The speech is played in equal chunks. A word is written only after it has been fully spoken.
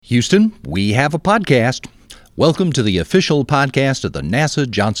Houston, we have a podcast. Welcome to the official podcast of the NASA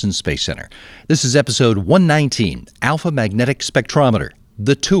Johnson Space Center. This is episode 119, Alpha Magnetic Spectrometer,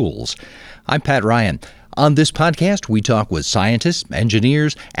 The Tools. I'm Pat Ryan. On this podcast, we talk with scientists,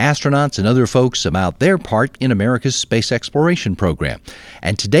 engineers, astronauts, and other folks about their part in America's space exploration program.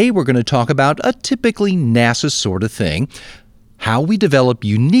 And today we're going to talk about a typically NASA sort of thing, how we develop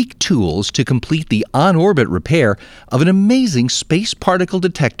unique tools to complete the on-orbit repair of an amazing space particle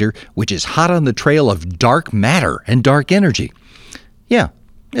detector which is hot on the trail of dark matter and dark energy. Yeah,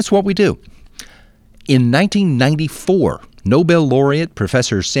 it's what we do. In 1994, Nobel laureate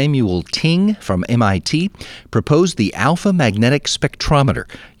Professor Samuel Ting from MIT proposed the Alpha Magnetic Spectrometer.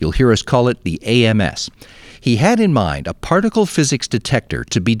 You'll hear us call it the AMS. He had in mind a particle physics detector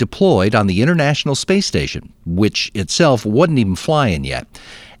to be deployed on the International Space Station, which itself wasn't even flying yet,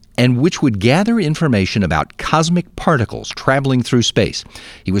 and which would gather information about cosmic particles traveling through space.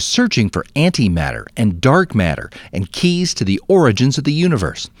 He was searching for antimatter and dark matter and keys to the origins of the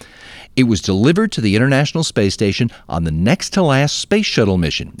universe. It was delivered to the International Space Station on the next-to-last Space Shuttle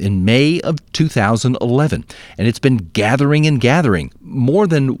mission in May of 2011, and it's been gathering more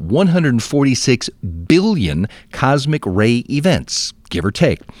than 146 billion cosmic ray events, give or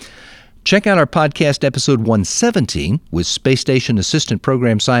take. Check out our podcast episode 117 with Space Station Assistant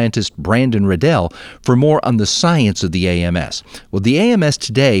Program Scientist Brandon Riddell for more on the science of the AMS. Well, the AMS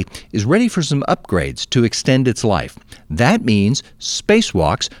today is ready for some upgrades to extend its life. That means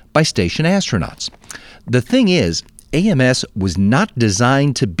spacewalks by station astronauts. The thing is, AMS was not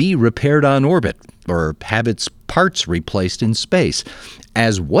designed to be repaired on orbit or have its parts replaced in space,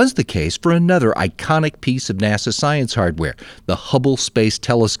 as was the case for another iconic piece of NASA science hardware, the Hubble Space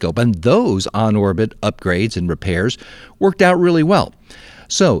Telescope, and those on-orbit upgrades and repairs worked out really well.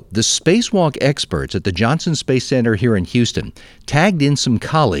 So, the spacewalk experts at the Johnson Space Center here in Houston tagged in some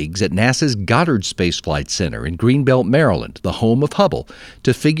colleagues at NASA's Goddard Space Flight Center in Greenbelt, Maryland, the home of Hubble,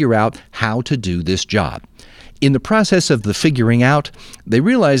 to figure out how to do this job. In the process of the figuring out, they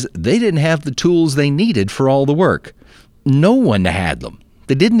realized they didn't have the tools they needed for all the work. No one had them.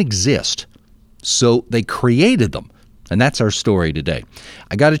 They didn't exist. So they created them. And that's our story today.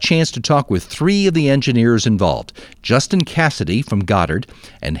 I got a chance to talk with three of the engineers involved, Justin Cassidy from Goddard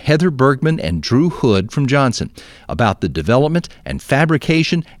and Heather Bergman and Drew Hood from Johnson, about the development and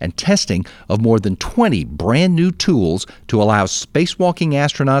fabrication and testing of more than 20 brand new tools to allow spacewalking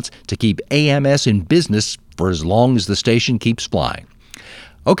astronauts to keep AMS in business for as long as the station keeps flying.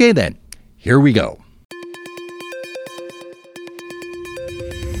 Okay then, here we go.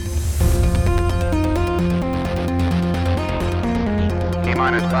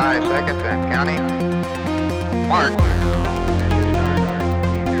 Minus 5 seconds and counting. Mark.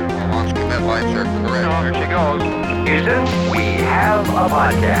 Launch commit light circle correct. Here she goes. Houston, we have a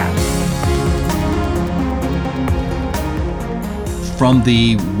podcast. From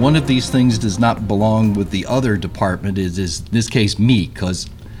the one of these things does not belong with the other department is in this case me, because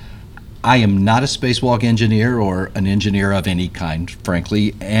I am not a spacewalk engineer or an engineer of any kind,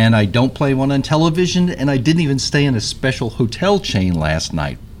 frankly, and I don't play one on television, and I didn't even stay in a special hotel chain last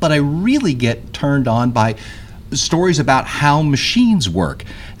night. But I really get turned on by stories about how machines work.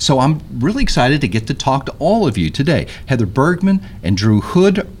 So I'm really excited to get to talk to all of you today. Heather Bergman and Drew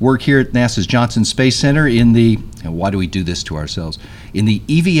Hood work here at NASA's Johnson Space Center in the, and why do we do this to ourselves, in the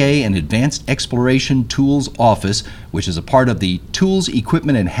EVA and Advanced Exploration Tools Office, which is a part of the Tools,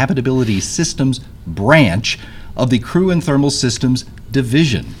 Equipment, and Habitability Systems branch of the Crew and Thermal Systems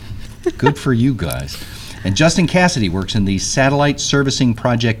Division. Good for you guys. And Justin Cassidy works in the Satellite Servicing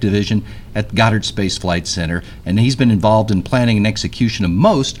Project Division at Goddard Space Flight Center, and he's been involved in planning and execution of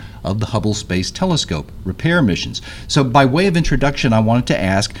most of the Hubble Space Telescope repair missions. So by way of introduction, I wanted to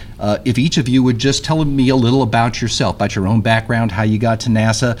ask if each of you would just tell me a little about yourself, about your own background, how you got to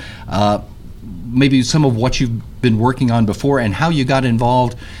NASA, maybe some of what you've been working on before, and how you got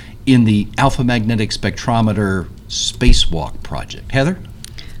involved in the Alpha Magnetic Spectrometer spacewalk project. Heather?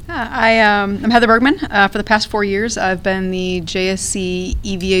 I'm Heather Bergman. For the past 4 years, I've been the JSC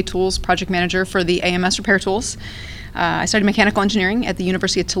EVA Tools Project Manager for the AMS repair tools. I studied mechanical engineering at the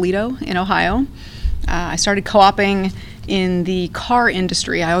University of Toledo in Ohio. I started co-oping in the car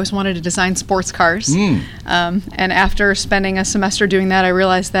industry. I always wanted to design sports cars. And after spending a semester doing that, I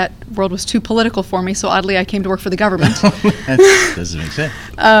realized that world was too political for me, so oddly I came to work for the government. That doesn't make sense.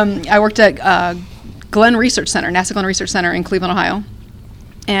 I worked at Glenn Research Center, NASA Glenn Research Center in Cleveland, Ohio.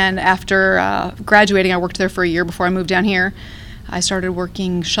 And after graduating, I worked there for a year before I moved down here. I started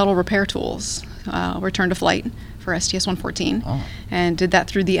working shuttle repair tools, return to flight, for STS-114, Oh. and did that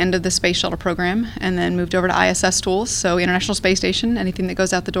through the end of the space shuttle program, and then moved over to ISS tools, so International Space Station, anything that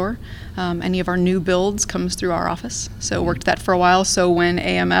goes out the door. Any of our new builds comes through our office, so worked that for a while. So when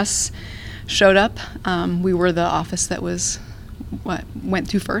AMS showed up, we were the office that was what went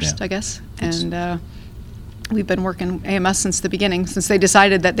to first, Yeah. I guess, and we've been working AMS since the beginning, since they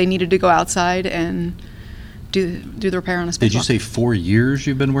decided that they needed to go outside and do the repair on a spacewalk. Did you say 4 years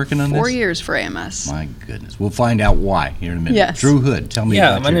you've been working on this? 4 years for AMS. My goodness. We'll find out why here in a minute. Yes. Drew Hood, tell me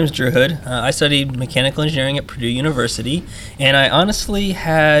Yeah, about my your- name is Drew Hood. I studied mechanical engineering at Purdue University, and I honestly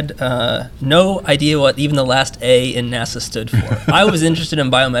had no idea what even the last A in NASA stood for. I was interested in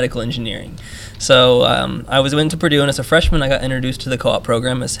biomedical engineering. So I went to Purdue, and as a freshman, I got introduced to the co-op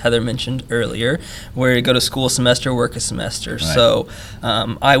program, as Heather mentioned earlier, where you go to school a semester, work a semester. Right. So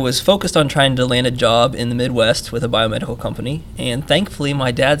I was focused on trying to land a job in the Midwest with a biomedical company, and thankfully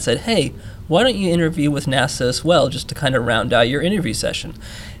my dad said, hey, why don't you interview with NASA as well, just to kind of round out your interview session.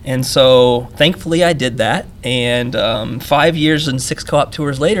 And so thankfully I did that, and 5 years and 6 co-op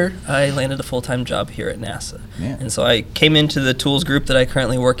tours later, I landed a full-time job here at NASA. Yeah. And so I came into the tools group that I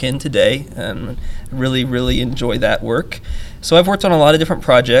currently work in today, and really, really enjoy that work. So I've worked on a lot of different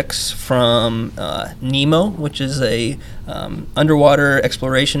projects, from NEMO, which is a underwater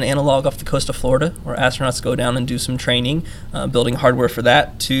exploration analog off the coast of Florida, where astronauts go down and do some training, building hardware for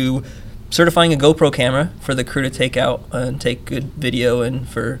that, to certifying a GoPro camera for the crew to take out and take good video and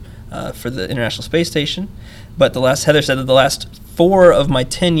for the International Space Station. But Heather said that the last 4 of my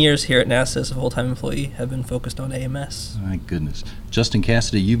 10 years here at NASA as a full-time employee have been focused on AMS. My goodness. Justin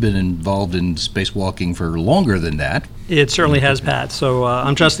Cassidy, you've been involved in spacewalking for longer than that. It certainly has, Pat. So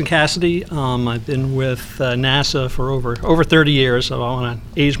I'm Justin Cassidy. I've been with NASA for over 30 years, so I want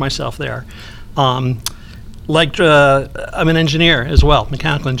to age myself there. I'm an engineer as well,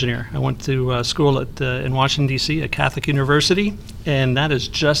 mechanical engineer. I went to school in Washington, D.C. at Catholic University, and that is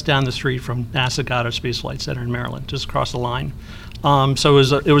just down the street from NASA Goddard Space Flight Center in Maryland, just across the line. So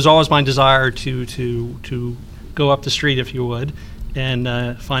it was always my desire to go up the street, if you would,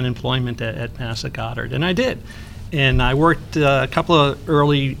 and find employment at NASA Goddard, and I did. And I worked a couple of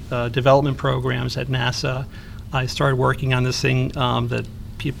early development programs at NASA. I started working on this thing that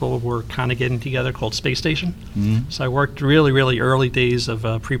people were kind of getting together called Space Station. Mm-hmm. So I worked really, really early days of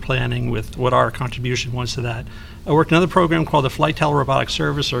pre-planning with what our contribution was to that. I worked another program called the Flight Telerobotic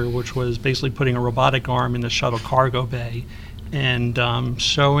Servicer, which was basically putting a robotic arm in the shuttle cargo bay and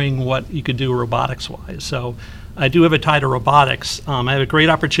showing what you could do robotics-wise. So I do have a tie to robotics. I had a great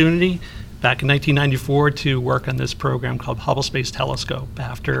opportunity back in 1994 to work on this program called Hubble Space Telescope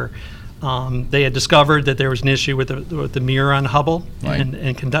after they had discovered that there was an issue with the mirror on Hubble, right,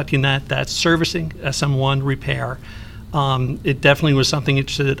 and conducting that servicing, SM1 repair. It definitely was something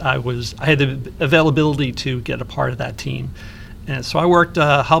that I had the availability to get a part of that team. And so I worked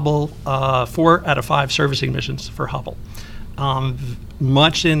Hubble 4 out of 5 servicing missions for Hubble.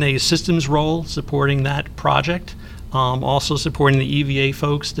 Much in a systems role supporting that project, also supporting the EVA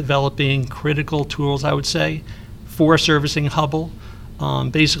folks developing critical tools, I would say, for servicing Hubble.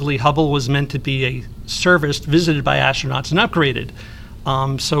 Basically, Hubble was meant to be a serviced, visited by astronauts, and upgraded.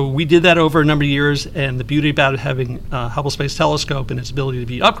 So we did that over a number of years, and the beauty about having Hubble Space Telescope and its ability to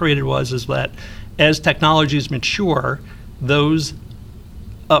be upgraded is that as technologies mature, those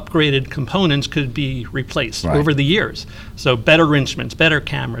upgraded components could be replaced over the years. So better instruments, better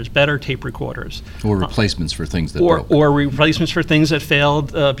cameras, better tape recorders. Or replacements for things that broke. Or replacements for things that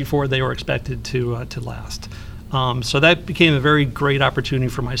failed before they were expected to last. So that became a very great opportunity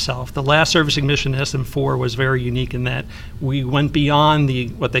for myself. The last servicing mission, SM4, was very unique in that we went beyond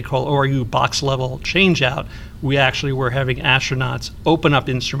what they call ORU box level changeout. We actually were having astronauts open up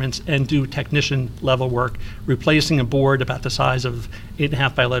instruments and do technician level work, replacing a board about the size of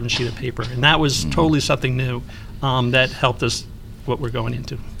 8.5 by 11 sheet of paper. And that was totally something new that helped us what we're going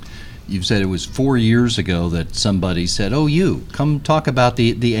into. You've said it was 4 years ago that somebody said, "Oh, you come talk about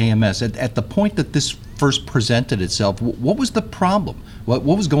the AMS." At the point that this first presented itself, what was the problem? What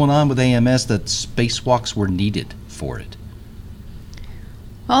was going on with AMS that spacewalks were needed for it?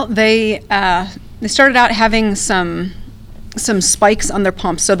 Well, they started out having some spikes on their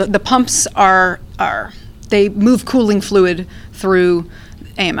pumps. So the pumps they move cooling fluid through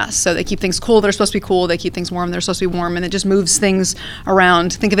AMS. So they keep things cool, they're supposed to be cool. They keep things warm, they're supposed to be warm. And it just moves things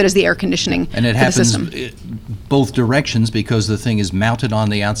around. Think of it as the air conditioning and it for happens the system. Both directions because the thing is mounted on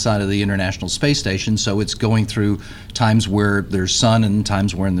the outside of the International Space Station, so it's going through times where there's sun and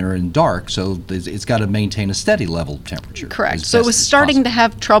times when they're in dark, so it's got to maintain a steady level of temperature. Correct. So it was starting to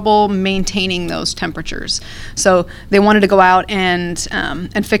have trouble maintaining those temperatures. So they wanted to go out and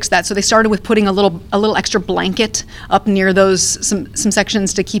fix that. So they started with putting a little extra blanket up near some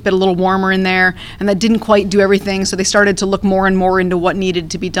sections to keep it a little warmer in there, and that didn't quite do everything. So they started to look more and more into what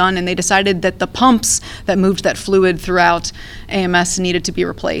needed to be done, and they decided that the pumps that moved that fluid throughout AMS needed to be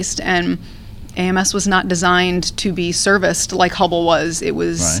replaced. And AMS was not designed to be serviced like Hubble was. It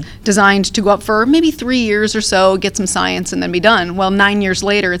was designed to go up for maybe 3 years or so, get some science, and then be done. Well, 9 years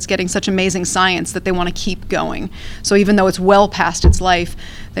later, it's getting such amazing science that they want to keep going. So even though it's well past its life,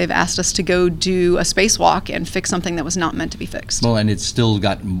 they've asked us to go do a spacewalk and fix something that was not meant to be fixed. Well, and it's still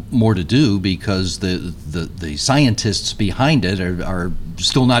got more to do because the scientists behind it are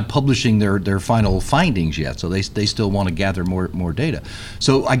still not publishing their final findings yet. So they still want to gather more data.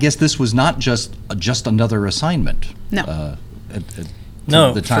 So I guess this was not just another assignment. No.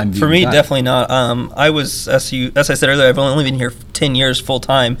 No, the time for me, definitely not. I was, as I said earlier, I've only been here 10 years full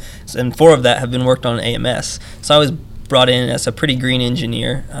time, and 4 of that have been worked on AMS. So I was brought in as a pretty green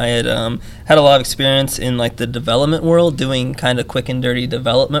engineer. I had had a lot of experience in like the development world, doing kind of quick and dirty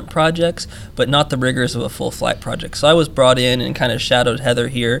development projects, but not the rigors of a full flight project. So I was brought in and kind of shadowed Heather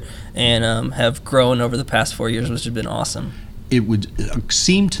here, and have grown over the past 4 years, which has been awesome. It would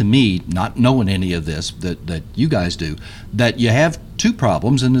seem to me, not knowing any of this that you guys do, that you have 2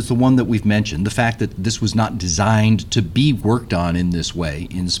 problems, and it's the one that we've mentioned, the fact that this was not designed to be worked on in this way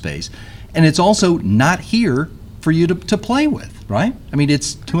in space, and it's also not here for you to play with, right? I mean,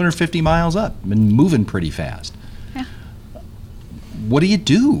 it's 250 miles up and moving pretty fast. Yeah. What do you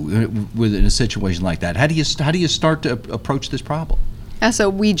do in a situation like that? How do you start to approach this problem? Yeah, so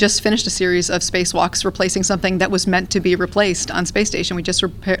we just finished a series of spacewalks replacing something that was meant to be replaced on space station. We just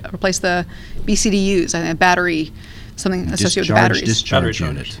replaced the BCDUs, a battery, something associated with batteries. Discharge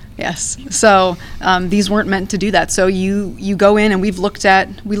unit. Yes. So these weren't meant to do that. So you go in, and we looked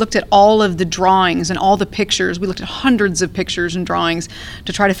at all of the drawings and all the pictures. We looked at hundreds of pictures and drawings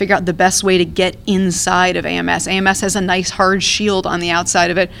to try to figure out the best way to get inside of AMS. AMS has a nice hard shield on the outside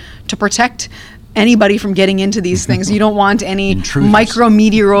of it to protect anybody from getting into these things. You don't want any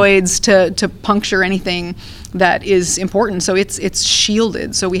micrometeoroids to puncture anything that is important. So it's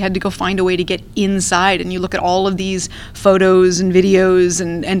shielded. So we had to go find a way to get inside. And you look at all of these photos and videos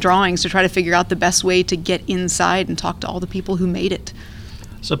and drawings to try to figure out the best way to get inside and talk to all the people who made it.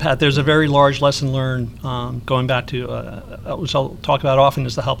 So Pat, there's a very large lesson learned going back to, which I'll talk about often,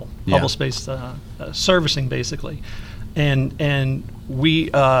 is the Hubble Space servicing, basically. And we,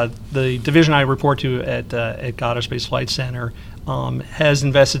 the division I report to at Goddard Space Flight Center, has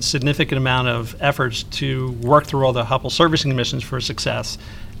invested significant amount of efforts to work through all the Hubble servicing missions for success.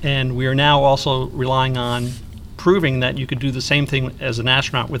 And we are now also relying on proving that you could do the same thing as an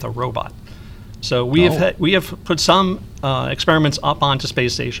astronaut with a robot. So we have put some experiments up onto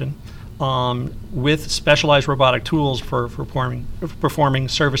space station with specialized robotic tools for performing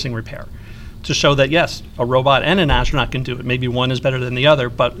servicing repair, to show that, yes, a robot and an astronaut can do it. Maybe one is better than the other,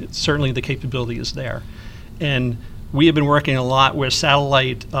 but certainly the capability is there. And we have been working a lot with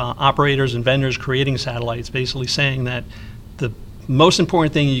satellite operators and vendors creating satellites, basically saying that the most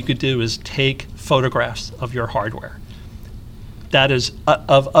important thing you could do is take photographs of your hardware. That is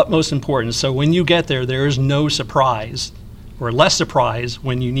of utmost importance. So when you get there, there is no surprise or less surprise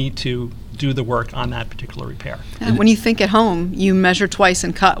when you need to do the work on that particular repair. Yeah, when you think at home, you measure twice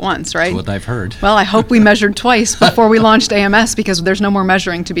and cut once, right? That's what I've heard. Well, I hope we measured twice before we launched AMS, because there's no more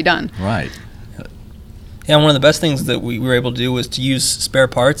measuring to be done. Right. Yeah, one of the best things that we were able to do was to use spare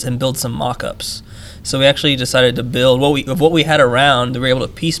parts and build some mock-ups. So we actually decided to build what we had around. We were able to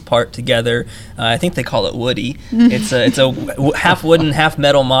piece part together. I think they call it Woody. It's a half wooden, half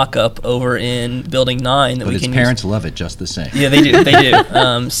metal mock-up over in Building 9 that but we can use. But his parents love it just the same. Yeah, they do. They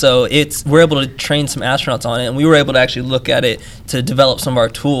do. So we're able to train some astronauts on it, and we were able to actually look at it to develop some of our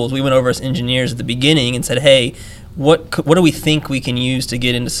tools. We went over as engineers at the beginning and said, hey, what do we think we can use to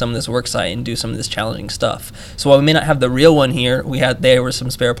get into some of this work site and do some of this challenging stuff? So while we may not have the real one here, there were some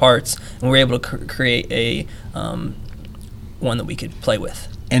spare parts, and we were able to create a one that we could play with.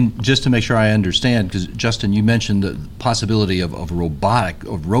 And just to make sure I understand, because Justin, you mentioned the possibility of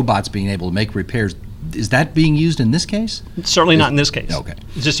robots being able to make repairs. Is that being used in this case? Certainly not in this case. Okay.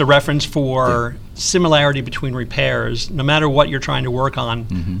 It's just a reference for similarity between repairs. No matter what you're trying to work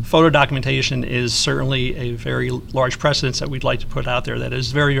on, photo documentation is certainly a very large precedence that we'd like to put out there that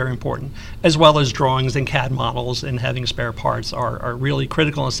is very, very important, as well as drawings and CAD models and having spare parts are really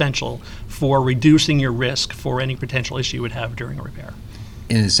critical and essential for reducing your risk for any potential issue you would have during a repair.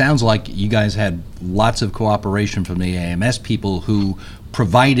 And it sounds like you guys had lots of cooperation from the AMS people who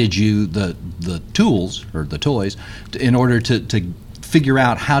provided you the tools or the toys in order to figure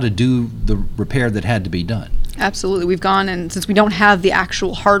out how to do the repair that had to be done. Absolutely. We've gone, and since we don't have the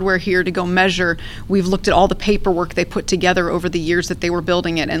actual hardware here to go measure, we've looked at all the paperwork they put together over the years that they were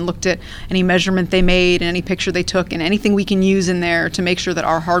building it and looked at any measurement they made and any picture they took and anything we can use in there to make sure that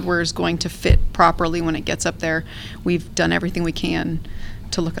our hardware is going to fit properly when it gets up there. We've done everything we can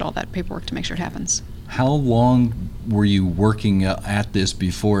to look at all that paperwork to make sure it happens. How long were you working at this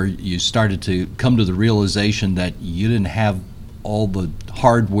before you started to come to the realization that you didn't have all the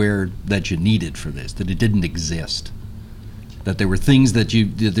hardware that you needed for this, that it didn't exist, that there were things that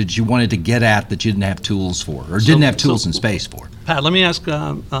you wanted to get at that you didn't have tools for, or didn't have tools and space for? Pat, let me ask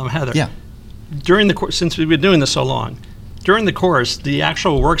Heather. Yeah. During the course, since we've been doing this so long, during the course, the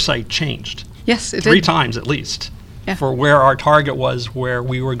actual work site changed. Yes, it did. 3 times at least. Yeah. For where our target was, where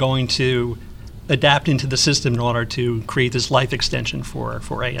we were going to adapt into the system in order to create this life extension for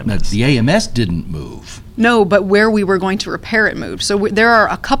AMS. Now, the AMS didn't move. No, but where we were going to repair it moved. So there are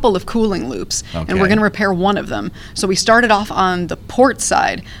a couple of cooling loops, and we're going to repair one of them. So we started off on the port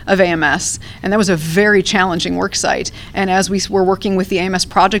side of AMS, and that was a very challenging work site. And as we were working with the AMS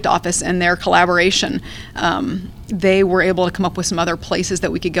project office and their collaboration, they were able to come up with some other places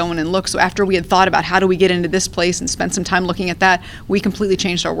that we could go in and look. So after we had thought about how do we get into this place and spend some time looking at that, we completely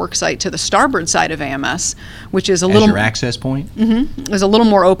changed our work site to the starboard side of AMS, which is a little... As your access point? Is a little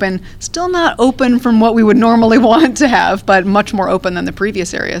more open. Still not open from what we would normally want to have, but much more open than the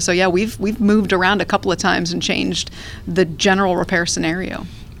previous area. So yeah, we've moved around a couple of times and changed the general repair scenario.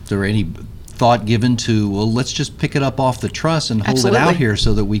 Is there any thought given to, well, let's just pick it up off the truss and hold Absolutely. it out here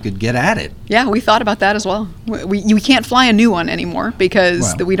so that we could get at it? Yeah, we thought about that as well. We can't fly a new one anymore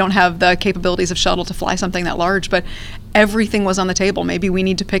because we don't have the capabilities of shuttle to fly something that large, but everything was on the table. Maybe we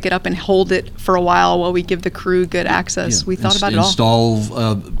need to pick it up and hold it for a while we give the crew good access. We thought about it all. Install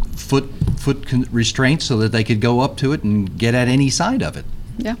foot restraints so that they could go up to it and get at any side of it.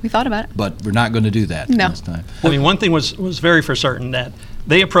 Yeah, we thought about it. But we're not going to do that this time. I mean, one thing was very for certain that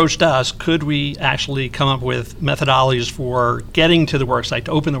they approached us, could we actually come up with methodologies for getting to the worksite,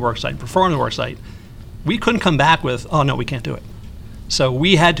 to open the worksite, perform the worksite? We couldn't come back with, oh, no, we can't do it. So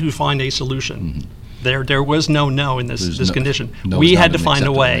we had to find a solution. There was no in this condition. We had to find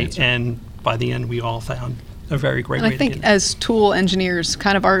a way, and by the end, we all found a very great way to get it. And I think as tool engineers,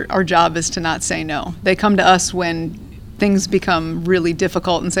 kind of our job is to not say no. They come to us when things become really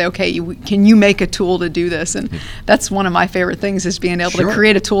difficult and say, okay, can you make a tool to do this? And that's one of my favorite things, is being able to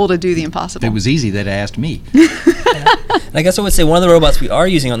create a tool to do the impossible. If it was easy, they'd asked me. And I guess I would say one of the robots we are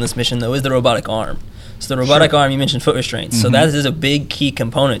using on this mission, though, is the robotic arm. So the robotic arm, you mentioned foot restraints. So that is a big key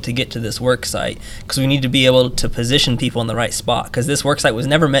component to get to this work site, because we need to be able to position people in the right spot, because this work site was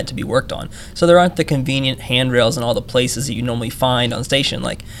never meant to be worked on. So there aren't the convenient handrails in all the places that you normally find on station.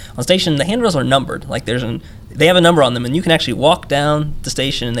 Like on station, the handrails are numbered. Like they have a number on them, and you can actually walk down the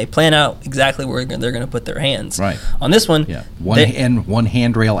station and they plan out exactly where they're going to put their hands. Right. On this one, one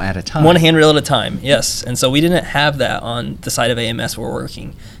handrail at a time. One handrail at a time, yes. And so we didn't have that on the side of AMS we're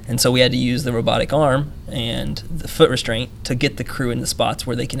working. And so we had to use the robotic arm and the foot restraint to get the crew in the spots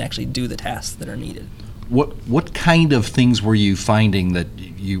where they can actually do the tasks that are needed. What kind of things were you finding that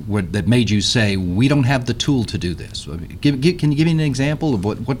that made you say, we don't have the tool to do this? Can you give me an example of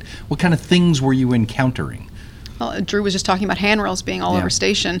what kind of things were you encountering? Well, Drew was just talking about handrails being all over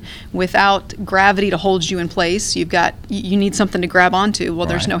station. Without gravity to hold you in place, you need something to grab onto. Well,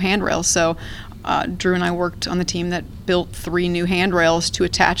 there's no handrails, so Drew and I worked on the team that built 3 new handrails to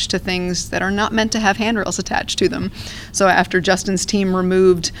attach to things that are not meant to have handrails attached to them. So after Justin's team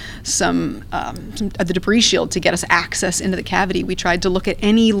removed some of the debris shield to get us access into the cavity, we tried to look at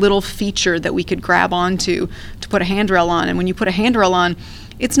any little feature that we could grab onto to put a handrail on. And when you put a handrail on,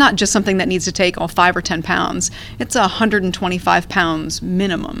 it's not just something that needs to take 5 or 10 pounds. It's 125 pounds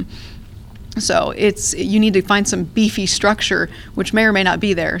minimum. So you need to find some beefy structure, which may or may not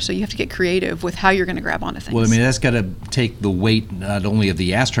be there. So you have to get creative with how you're going to grab onto things. Well, I mean, that's got to take the weight not only of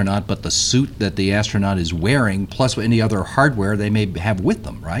the astronaut, but the suit that the astronaut is wearing, plus any other hardware they may have with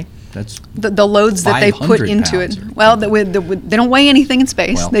them, right? That's the loads that they put 500 into it. pounds or Well, they don't weigh anything in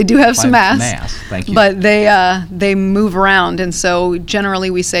space. Well, they do have some mass. Thank you. But they move around, and so generally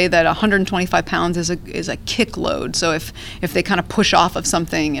we say that 125 pounds is a kick load. So if they kind of push off of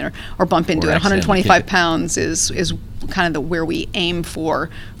something or bump into Or it, accidentally 125 kick it. pounds is kind of where we aim for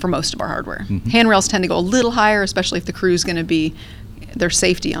most of our hardware. Mm-hmm. Handrails tend to go a little higher, especially if the crew's going to be there's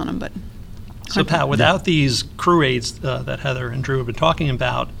safety on them. But So Pat, without these crew aids that Heather and Drew have been talking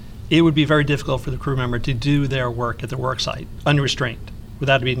about, it would be very difficult for the crew member to do their work at the work site unrestrained,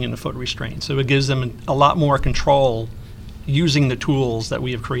 without being in a foot restraint. So it gives them a lot more control using the tools that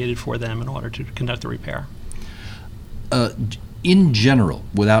we have created for them in order to conduct the repair. In general,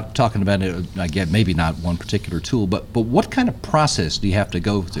 without talking about it, I get maybe not one particular tool, but what kind of process do you have to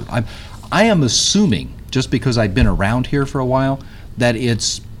go through? I am assuming, just because I've been around here for a while, that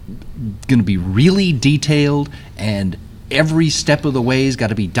it's going to be really detailed and every step of the way has got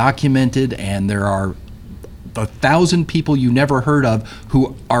to be documented, and there are 1,000 people you never heard of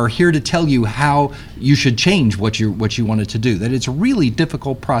who are here to tell you how you should change what you wanted to do. That it's a really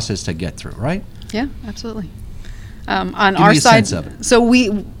difficult process to get through, right? yeah, absolutely. On Give our me a side, sense of it. so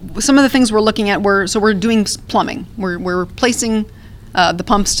some of the things we're looking at we're doing plumbing. We're replacing the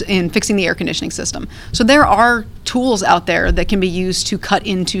pumps and fixing the air conditioning system. So there are tools out there that can be used to cut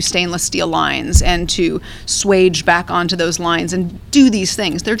into stainless steel lines and to swage back onto those lines and do these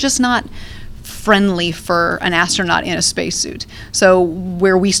things. They're just not friendly for an astronaut in a spacesuit. So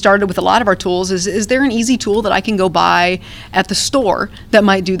where we started with a lot of our tools is there an easy tool that I can go buy at the store that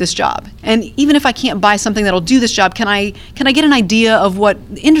might do this job? And even if I can't buy something that'll do this job, can I get an idea of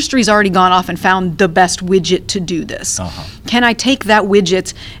what the industry's already gone off and found the best widget to do this? Can I take that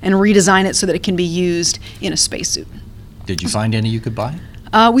widget and redesign it so that it can be used in a spacesuit? Did you find any you could buy?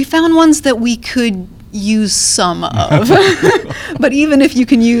 We found ones that we could use some of. But even if you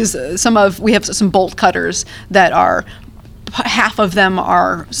can use we have some bolt cutters that are, half of them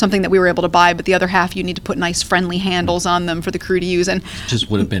are something that we were able to buy, but the other half you need to put nice friendly handles on them for the crew to use. And Just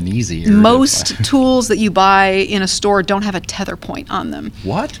would have been easier. most tools that you buy in a store don't have a tether point on them.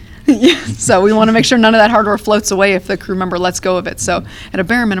 What? So we want to make sure none of that hardware floats away if the crew member lets go of it. So at a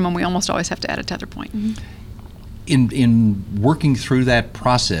bare minimum, we almost always have to add a tether point. In working through that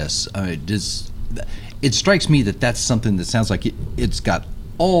process, it strikes me that that's something that sounds like it's got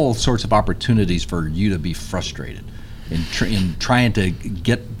all sorts of opportunities for you to be frustrated in trying to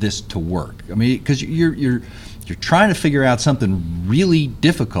get this to work. I mean, because you're trying to figure out something really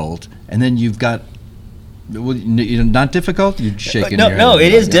difficult, and then you've got. Well, not difficult? You're shaking your head. No,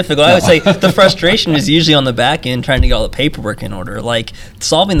 it is difficult. I would say the frustration is usually on the back end trying to get all the paperwork in order. Like,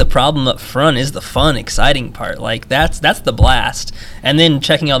 solving the problem up front is the fun, exciting part. Like, that's the blast. And then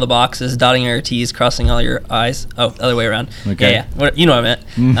checking all the boxes, dotting your T's, crossing all your I's. Oh, the other way around. Okay. Yeah. You know what I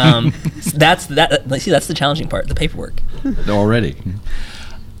meant. That's the challenging part, the paperwork. Already.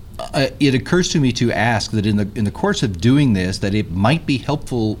 It occurs to me to ask that in the course of doing this, that it might be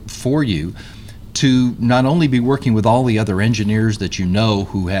helpful for you to not only be working with all the other engineers that you know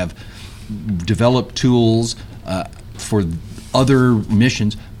who have developed tools for other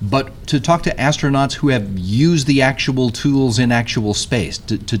missions, but to talk to astronauts who have used the actual tools in actual space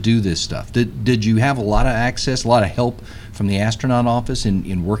to do this stuff. Did you have a lot of access, a lot of help from the astronaut office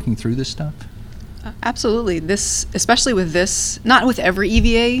in working through this stuff? Absolutely. Especially with this, not with every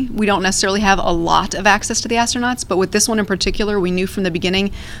EVA, we don't necessarily have a lot of access to the astronauts, but with this one in particular, we knew from the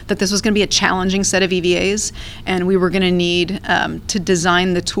beginning that this was going to be a challenging set of EVAs, and we were going to need to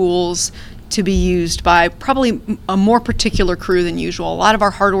design the tools to be used by probably a more particular crew than usual. A lot of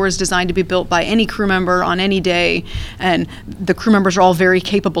our hardware is designed to be built by any crew member on any day, and the crew members are all very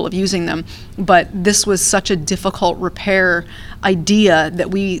capable of using them. But this was such a difficult repair idea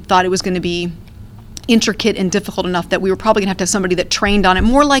that we thought it was going to be intricate and difficult enough that we were probably going to have somebody that trained on it,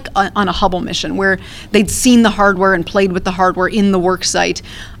 more like on a Hubble mission, where they'd seen the hardware and played with the hardware in the work site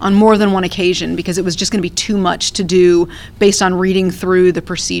on more than one occasion, because it was just going to be too much to do based on reading through the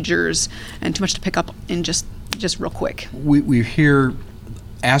procedures and too much to pick up in just real quick. We hear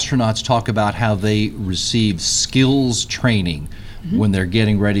astronauts talk about how they receive skills training when they're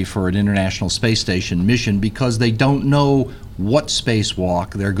getting ready for an International Space Station mission, because they don't know what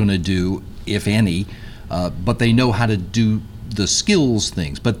spacewalk they're going to do, if any, but they know how to do the skills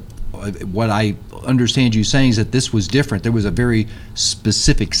things. But what I understand you saying is that this was different. There was a very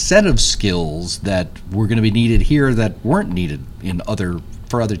specific set of skills that were going to be needed here that weren't needed in other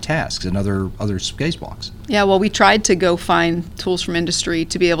for other tasks and other spacewalks. Yeah, well, we tried to go find tools from industry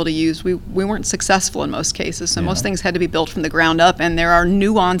to be able to use. We weren't successful in most cases, so most things had to be built from the ground up, and there are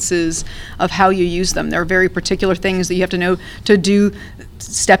nuances of how you use them. There are very particular things that you have to know to do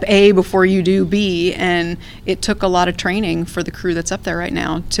step A before you do B, and it took a lot of training for the crew that's up there right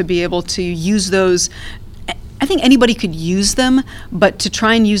now to be able to use those. I think anybody could use them, but to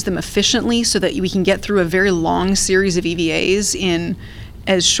try and use them efficiently so that we can get through a very long series of EVAs in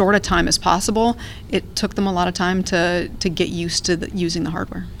as short a time as possible, it took them a lot of time to get used to using the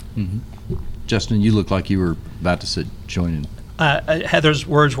hardware. Mm-hmm. Justin, you look like you were about to join in. Heather's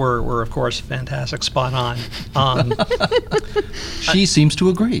words were, of course, fantastic, spot on. She seems to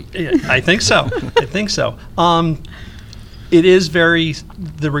agree. I think so. It is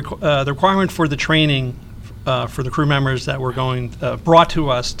the requirement for the training for the crew members that were brought to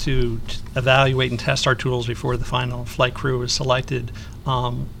us to evaluate and test our tools before the final flight crew was selected.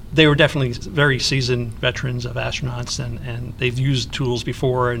 They were definitely very seasoned veterans of astronauts, and they've used tools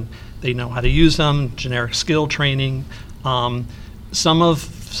before, and they know how to use them. Generic skill training. Some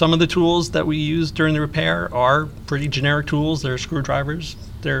of the tools that we use during the repair are pretty generic tools. They're screwdrivers.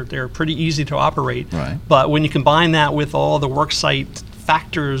 They're pretty easy to operate. Right. But when you combine that with all the worksite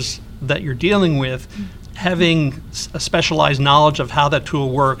factors that you're dealing with, having a specialized knowledge of how that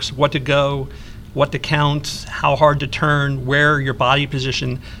tool works, what to go, what to count, how hard to turn, where your body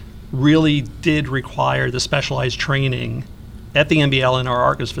position, really did require the specialized training at the NBL and our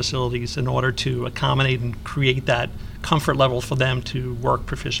ARCUS facilities in order to accommodate and create that comfort level for them to work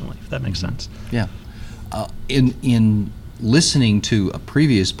proficiently, if that makes sense. Yeah. In listening to a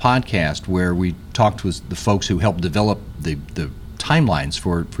previous podcast where we talked with the folks who helped develop the timelines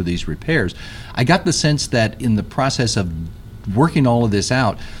for these repairs, I got the sense that in the process of working all of this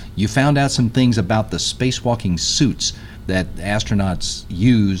out, you found out some things about the spacewalking suits that astronauts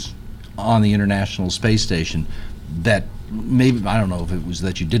use on the International Space Station that maybe, I don't know if it was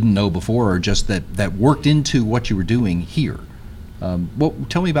that you didn't know before or just that worked into what you were doing here.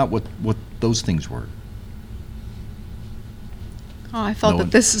 Tell me about what those things were. Oh, I felt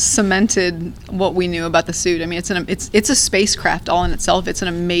that this cemented what we knew about the suit. I mean, it's a spacecraft all in itself. It's an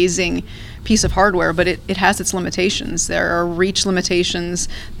amazing piece of hardware, but it has its limitations. There are reach limitations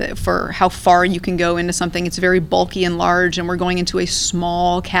for how far you can go into something. It's very bulky and large, and we're going into a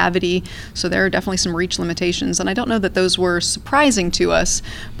small cavity, so there are definitely some reach limitations. And I don't know that those were surprising to us,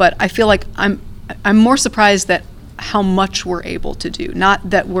 but I feel like I'm more surprised at how much we're able to do. Not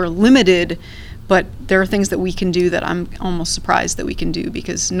that we're limited, but there are things that we can do that I'm almost surprised that we can do,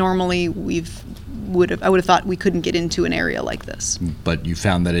 because normally I would have thought we couldn't get into an area like this. But you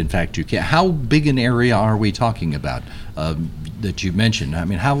found that in fact you can. How big an area are we talking about that you mentioned? I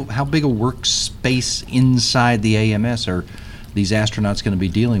mean, how big a workspace inside the AMS are these astronauts going to be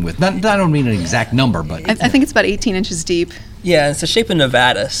dealing with? I don't mean an exact number, but I think it's about 18 inches deep. Yeah, it's the shape of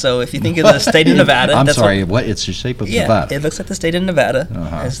Nevada. So if you think of the state of Nevada, It's the shape of Nevada. It looks like the state of Nevada.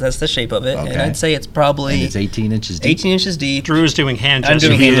 That's the shape of it, okay. And I'd say it's probably. And it's 18 inches deep. 18 inches deep. Drew's doing hand I'm gestures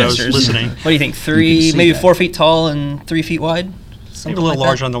doing hand for those gestures. listening. What do you think? maybe 4 feet tall and 3 feet wide. Maybe Something a little like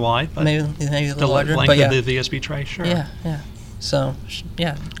large that. on the wide, but Maybe a the little larger. length But yeah, of the VSB tray, sure. yeah. So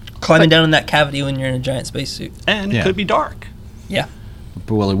climbing down in that cavity when you're in a giant spacesuit. And it could be dark. Yeah.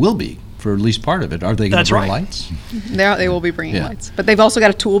 Well, it will be for at least part of it. Are they going That's to bring right. lights? They will be bringing lights, but they've also got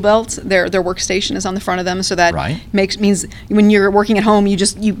a tool belt. Their workstation is on the front of them, so that means when you're working at home,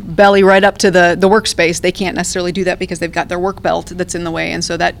 you belly right up to the workspace. They can't necessarily do that because they've got their work belt that's in the way, and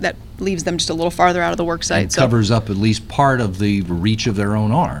so that leaves them just a little farther out of the work site. And covers up at least part of the reach of their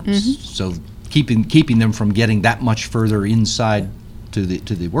own arms, so keeping them from getting that much further inside to the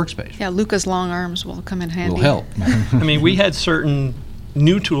workspace. Yeah, Luca's long arms will come in handy. Will help. I mean, we had certain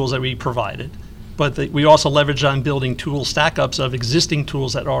new tools that we provided, but we also leveraged on building tool stack-ups of existing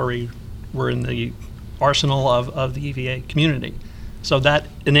tools that already were in the arsenal of the EVA community. So that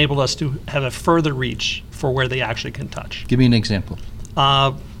enabled us to have a further reach for where they actually can touch. Give me an example.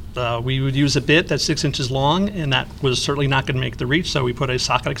 We would use a bit that's 6 inches long, and that was certainly not going to make the reach, so we put a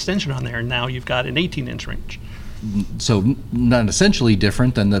socket extension on there, and now you've got an 18-inch reach. So not essentially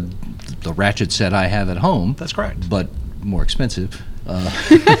different than the ratchet set I have at home. That's correct. But more expensive.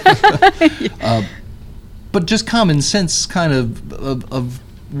 But just common sense kind of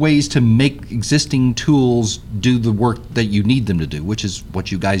ways to make existing tools do the work that you need them to do, which is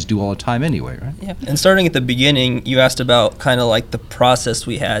what you guys do all the time anyway, right? Yeah. And starting at the beginning, you asked about kind of like the process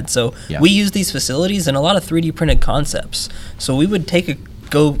we had. So we use these facilities and a lot of 3D printed concepts. So we would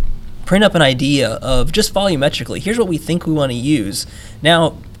go print up an idea of just volumetrically, here's what we think we want to use.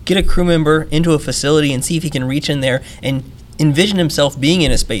 Now, get a crew member into a facility and see if he can reach in there and envision himself being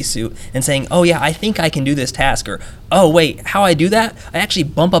in a spacesuit and saying, oh yeah, I think I can do this task, or oh wait, how I do that? I actually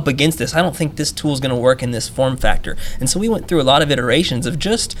bump up against this. I don't think this tool is going to work in this form factor. And so we went through a lot of iterations of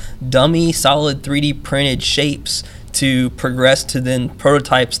just dummy, solid 3D printed shapes to progress to then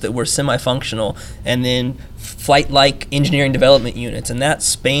prototypes that were semi-functional, and then flight-like engineering development units. And that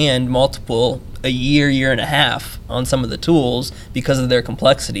spanned a year and a half on some of the tools because of their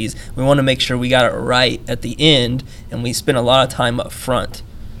complexities. We want to make sure we got it right at the end, and we spent a lot of time up front.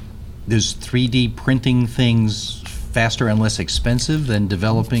 Does 3D printing things faster and less expensive than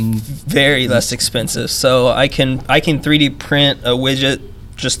developing? Very less expensive. So I can 3D print a widget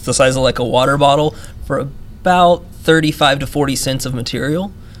just the size of like a water bottle for about 35 to 40 cents of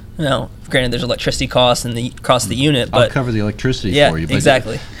material. Now, granted, there's electricity costs and the cost of the unit, but I'll cover the electricity yeah, for you. But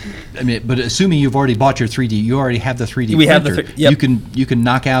exactly. I mean, but assuming you've already bought your 3D, you already have the 3D We have printer. the yep. You can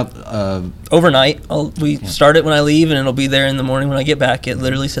knock out. Overnight, we start it when I leave, and it'll be there in the morning when I get back. It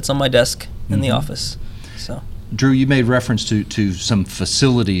literally sits on my desk in the office. So, Drew, you made reference to some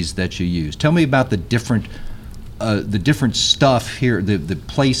facilities that you use. Tell me about the different stuff here, the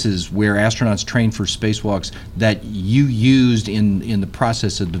places where astronauts train for spacewalks that you used in the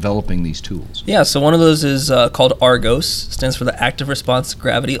process of developing these tools. yeah, so one of those is called ARGOS, stands for the Active Response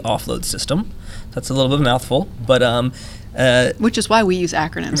Gravity Offload System. That's a little bit of a mouthful, but Which is why we use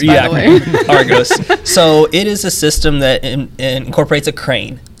acronyms, by the way. ARGOS. So it is a system that incorporates a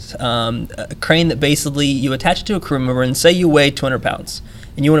crane. A crane that basically you attach it to a crew member and say you weigh 200 pounds.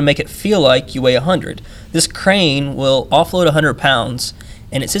 And you want to make it feel like you weigh 100. This crane will offload 100 pounds,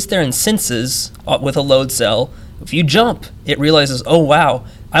 and it sits there and senses with a load cell. If you jump, it realizes, oh wow,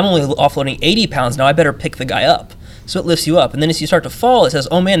 I'm only offloading 80 pounds, now I better pick the guy up. So it lifts you up. And then as you start to fall, it says,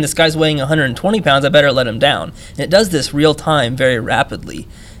 oh man, this guy's weighing 120 pounds, I better let him down. And it does this real time very rapidly.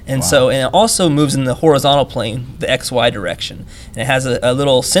 And so, and it also moves in the horizontal plane, the XY direction. And it has a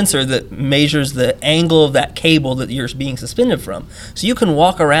little sensor that measures the angle of that cable that you're being suspended from. So you can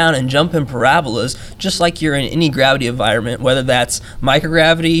walk around and jump in parabolas just like you're in any gravity environment, whether that's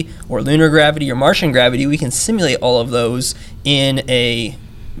microgravity or lunar gravity or Martian gravity. We can simulate all of those in a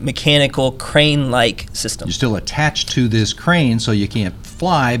mechanical crane-like system. You're still attached to this crane, so you can't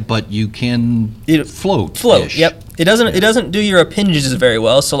fly, but you can float. Yep. It doesn't do your appendages very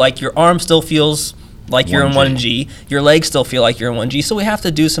well. So like your arm still feels like you're in 1G. Your legs still feel like you're in 1G. So we have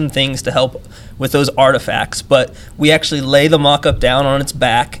to do some things to help with those artifacts. But we actually lay the mock-up down on its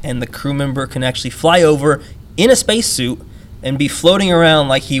back, and the crew member can actually fly over in a spacesuit and be floating around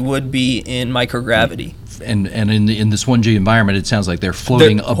like he would be in microgravity. And in this 1G environment, it sounds like they're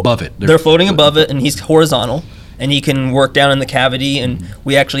floating above it. They're floating above it, and he's horizontal, and he can work down in the cavity. And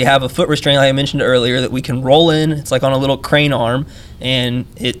we actually have a foot restraint, like I mentioned earlier, that we can roll in. It's like on a little crane arm, and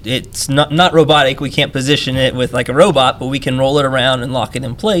it's not robotic. We can't position it with like a robot, but we can roll it around and lock it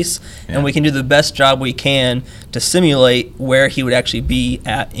in place, and we can do the best job we can to simulate where he would actually be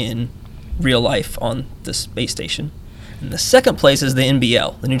at in real life on the space station. And the second place is the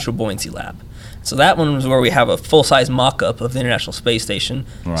NBL, the Neutral Buoyancy Lab. So that one was where we have a full-size mock-up of the International Space Station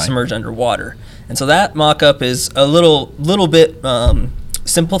submerged underwater. And so that mock-up is a little bit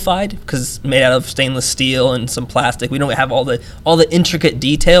simplified because it's made out of stainless steel and some plastic. We don't have all the intricate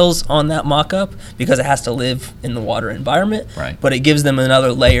details on that mock-up because it has to live in the water environment. Right. But it gives them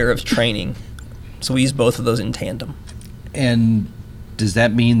another layer of training. So we use both of those in tandem. And does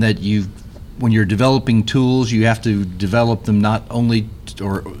that mean that when you're developing tools, you have to develop them not only,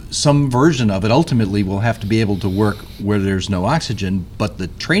 or some version of it ultimately will have to be able to work where there's no oxygen, but the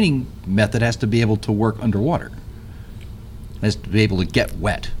training method has to be able to work underwater. It has to be able to get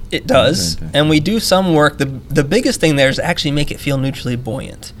wet. It does, and we do some work. The biggest thing there is actually make it feel neutrally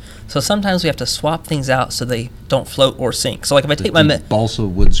buoyant. So sometimes we have to swap things out so they don't float or sink. So like if I take my balsa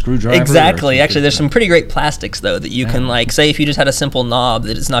wood screwdriver. Exactly. Actually, there's some pretty great plastics though that you can like say if you just had a simple knob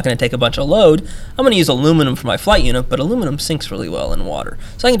that it's not going to take a bunch of load. I'm going to use aluminum for my flight unit, but aluminum sinks really well in water.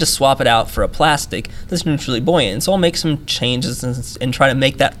 So I can just swap it out for a plastic that's neutrally buoyant. So I'll make some changes and try to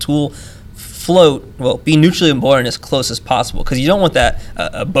make that tool be neutrally buoyant as close as possible because you don't want that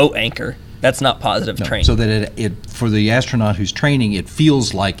a boat anchor. That's not positive training. So that it for the astronaut who's training, it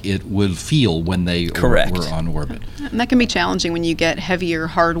feels like it would feel when they were on orbit. And that can be challenging when you get heavier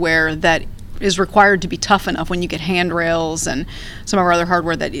hardware that is required to be tough enough, when you get handrails and some of our other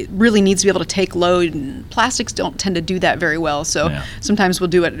hardware that it really needs to be able to take load. And plastics don't tend to do that very well. So sometimes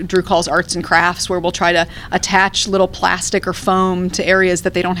we'll do what Drew calls arts and crafts, where we'll try to attach little plastic or foam to areas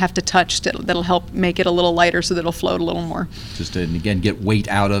that they don't have to touch that'll help make it a little lighter so that it'll float a little more. Just to, again, get weight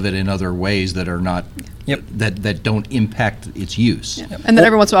out of it in other ways that are not that don't impact its use. Yeah. And then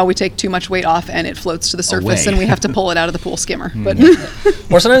every once in a while we take too much weight off and it floats to the surface Away. and we have to pull it out of the pool skimmer. But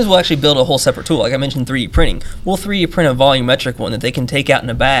Or sometimes we'll actually build a whole separate tool. Like I mentioned 3D printing. We'll 3D print a volumetric one that they can take out in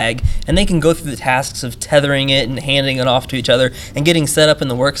a bag, and they can go through the tasks of tethering it and handing it off to each other and getting set up in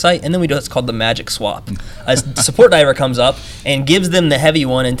the work site, and then we do what's called the magic swap. A support diver comes up and gives them the heavy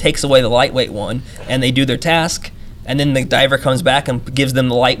one and takes away the lightweight one, and they do their task, and then the diver comes back and gives them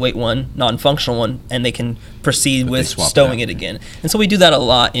the lightweight one, non-functional one, and they can proceed with stowing it again. And so we do that a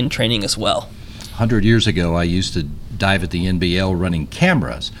lot in training as well. 100 years ago, I used to dive at the NBL running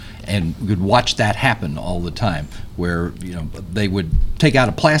cameras, and we would watch that happen all the time, where they would take out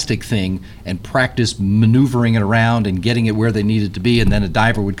a plastic thing and practice maneuvering it around and getting it where they needed to be, and then a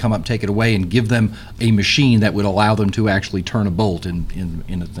diver would come up, take it away, and give them a machine that would allow them to actually turn a bolt in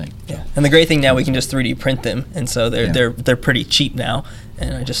a thing. Yeah. And the great thing now, we can just 3D print them, and so they're pretty cheap now.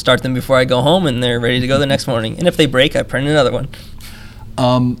 And I just start them before I go home, and they're ready to go the next morning. And if they break, I print another one.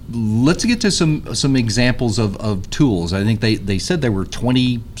 Let's get to some examples of tools. I think they said there were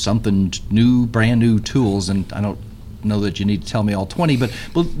 20-something brand new tools, and I don't know that you need to tell me all 20,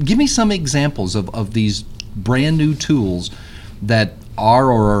 but give me some examples of these brand new tools that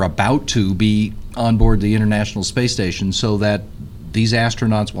are or are about to be on board the International Space Station, so that these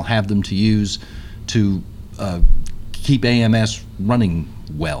astronauts will have them to use to keep AMS running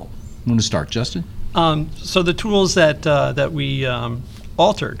well. You want to start, Justin? So the tools that we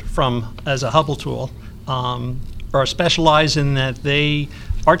altered from as a Hubble tool are specialized in that they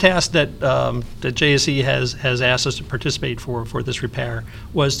our task that JSE has asked us to participate for this repair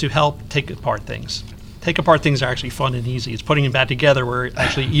was to help take apart things. Take apart things are actually fun and easy. It's putting them back together where it's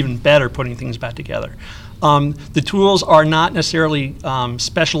actually even better putting things back together. The tools are not necessarily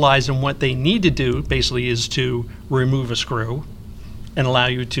specialized in what they need to do, basically is to remove a screw and allow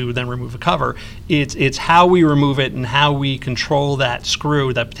you to then remove a cover. It's how we remove it and how we control that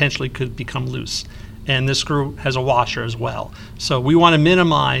screw that potentially could become loose. And this screw has a washer as well. So we want to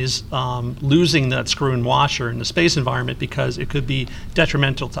minimize losing that screw and washer in the space environment because it could be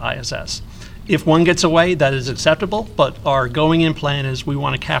detrimental to ISS. If one gets away, that is acceptable, but our going-in plan is we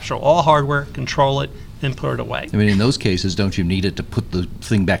want to capture all hardware, control it, and put it away. I mean, in those cases, don't you need it to put the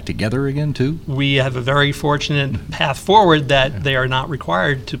thing back together again, too? We have a very fortunate path forward that they are not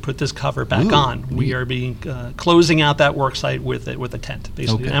required to put this cover back on. We are closing out that work site with a tent,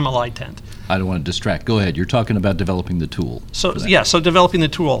 basically an MLI tent. I don't want to distract. Go ahead. You're talking about developing the tool. So developing the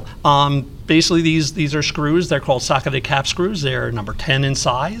tool. Basically, these are screws. They're called socketed cap screws. They're number 10 in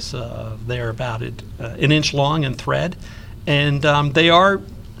size. They're about an inch long in thread, and they are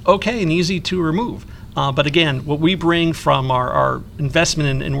okay and easy to remove. But again, what we bring from our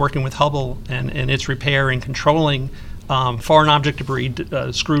investment in working with Hubble and its repair and controlling foreign object debris,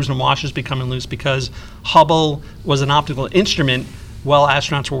 screws and washers becoming loose, because Hubble was an optical instrument. While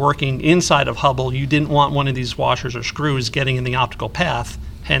astronauts were working inside of Hubble, you didn't want one of these washers or screws getting in the optical path,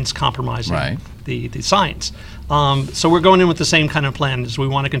 hence compromising the science. So we're going in with the same kind of plan, as we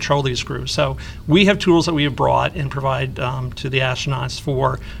want to control these screws. So we have tools that we have brought and provide to the astronauts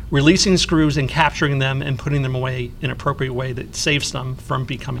for releasing screws and capturing them and putting them away in an appropriate way that saves them from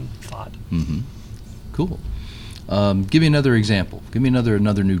becoming thawed. Mm-hmm. Cool. Give me another example. Give me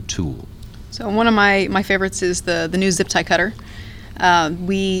another new tool. So one of my favorites is the new zip tie cutter.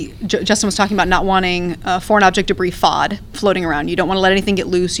 Justin was talking about not wanting foreign object debris FOD floating around. You don't want to let anything get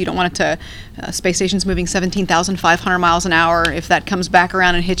loose. You don't want it to, space station's moving 17,500 miles an hour. If that comes back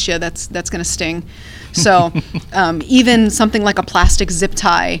around and hits you, that's going to sting. So even something like a plastic zip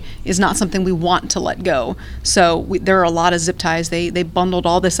tie is not something we want to let go. So there are a lot of zip ties. They bundled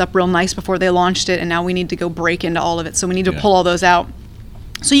all this up real nice before they launched it, and now we need to go break into all of it. So we need to pull all those out.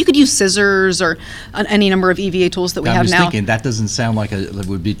 So you could use scissors or any number of EVA tools that we have now. I was thinking that doesn't sound like it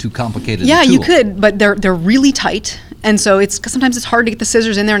would be too complicated. Yeah, you could, but they're really tight, and so sometimes it's hard to get the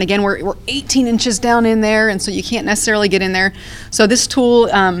scissors in there. And again, we're 18 inches down in there, and so you can't necessarily get in there. So this tool,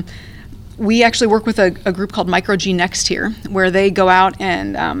 we actually work with a group called MicroG Next here, where they go out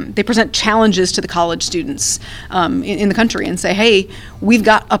and they present challenges to the college students in the country and say, hey, we've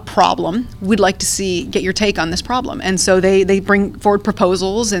got a problem. We'd like to get your take on this problem. And so they bring forward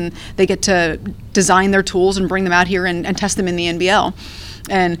proposals, and they get to design their tools and bring them out here and test them in the NBL.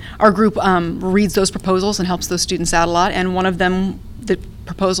 And our group reads those proposals and helps those students out a lot. And one of them, the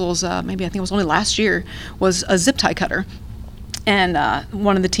proposals, maybe I think it was only last year, was a zip tie cutter. And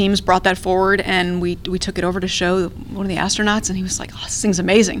one of the teams brought that forward, and we took it over to show one of the astronauts, and he was like, oh, this thing's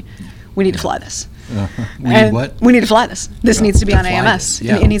amazing. we need to fly this. We need what? We need to fly this. This needs to be to on fly AMS. this,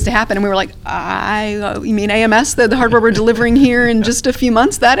 yeah. It needs to happen. And we were like, you mean AMS, the hardware we're delivering here in just a few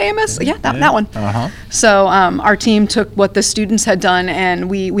months? That AMS? Yeah, that one. Uh-huh. So our team took what the students had done, and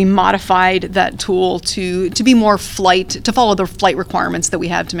we modified that tool to be more to follow the flight requirements that we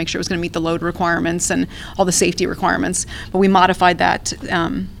have to make sure it was going to meet the load requirements and all the safety requirements. But we modified that.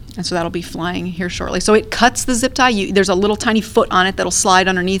 And so that'll be flying here shortly. So it cuts the zip tie. There's a little tiny foot on it that'll slide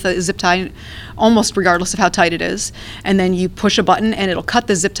underneath a zip tie, almost regardless of how tight it is. And then you push a button and it'll cut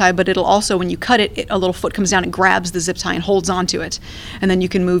the zip tie, but it'll also, when you cut it, a little foot comes down and grabs the zip tie and holds onto it. And then you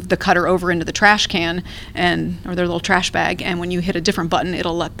can move the cutter over into the trash can or their little trash bag. And when you hit a different button,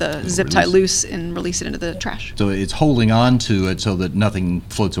 it'll let the zip tie loose and release it into the trash. So it's holding on to it so that nothing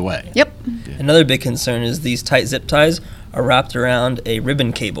floats away. Yep. Another big concern is these tight zip ties are wrapped around a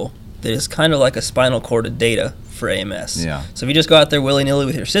ribbon cable that is kind of like a spinal cord of data for AMS. Yeah. So if you just go out there willy-nilly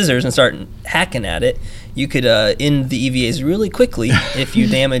with your scissors and start hacking at it, you could end the EVAs really quickly if you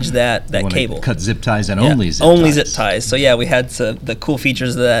damage that cable. Cut zip ties and only zip ties. Only zip ties. So yeah, we had the cool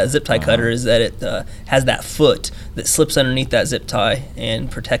features of that zip tie cutter is that it has that foot that slips underneath that zip tie and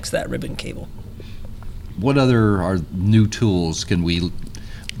protects that ribbon cable. What other new tools can we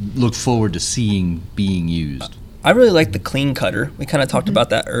look forward to seeing being used? I really like the clean cutter. We kind of talked about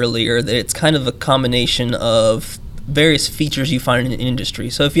that earlier, that it's kind of a combination of various features you find in the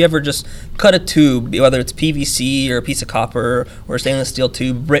industry. So if you ever just cut a tube, whether it's PVC or a piece of copper or a stainless steel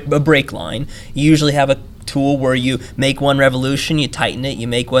tube, a brake line, you usually have a tool where you make one revolution, you tighten it, you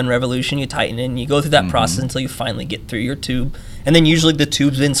make one revolution, you tighten it, and you go through that process until you finally get through your tube. And then usually the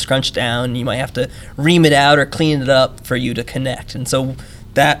tube's been scrunched down, you might have to ream it out or clean it up for you to connect. And so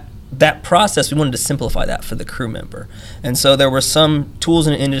that process, we wanted to simplify that for the crew member. And so there were some tools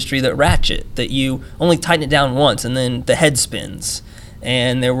in the industry that ratchet, that you only tighten it down once and then the head spins.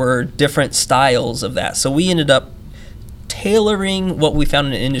 And there were different styles of that. So we ended up tailoring what we found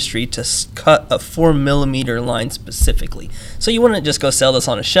in the industry to cut a 4mm line specifically. So you wouldn't just go sell this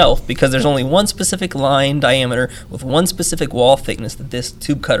on a shelf, because there's only one specific line diameter with one specific wall thickness that this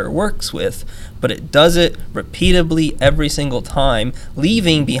tube cutter works with, but it does it repeatedly every single time,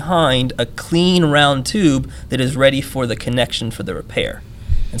 leaving behind a clean round tube that is ready for the connection for the repair.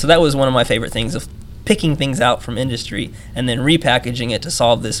 And so that was one of my favorite things, of picking things out from industry and then repackaging it to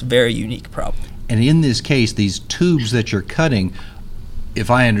solve this very unique problem. And in this case, these tubes that you're cutting, if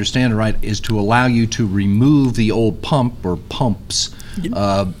I understand it right, is to allow you to remove the old pump or pumps,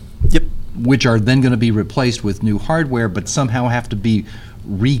 which are then going to be replaced with new hardware, but somehow have to be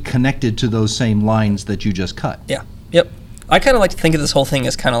reconnected to those same lines that you just cut. I kind of like to think of this whole thing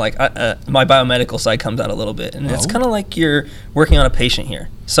as kind of like my biomedical side comes out a little bit, and it's kind of like you're working on a patient here.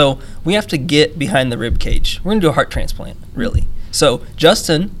 So we have to get behind the rib cage. We're going to do a heart transplant, really. So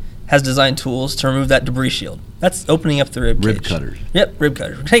Justin has designed tools to remove that debris shield. That's opening up the rib cage. Rib cutters. Yep, rib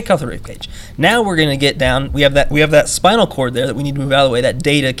cutters. Take off the rib cage. Now we're going to get down. We have that spinal cord there that we need to move out of the way, that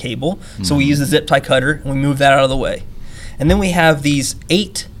data cable. So we use the zip tie cutter and we move that out of the way. And then we have these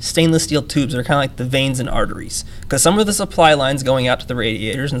 8 stainless steel tubes that are kind of like the veins and arteries, because some of the supply lines going out to the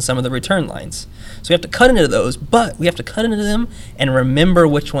radiators and some of the return lines. So we have to cut into those, but we have to cut into them and remember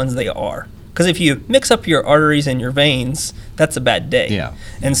which ones they are. Because if you mix up your arteries and your veins, that's a bad day. Yeah.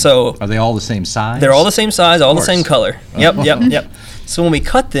 And so... Are they all the same size? They're all the same size, all the same color. Yep. So when we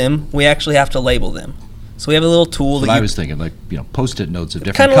cut them, we actually have to label them. So we have a little tool. That's what I was thinking, like, Post-it notes of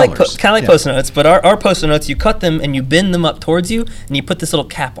different colors. Kind of like Post-it notes, but our Post-it notes, you cut them and you bend them up towards you, and you put this little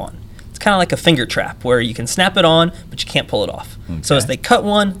cap on. It's kind of like a finger trap where you can snap it on, but you can't pull it off. Okay. So as they cut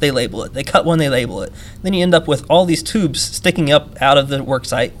one, they label it. They cut one, they label it. Then you end up with all these tubes sticking up out of the work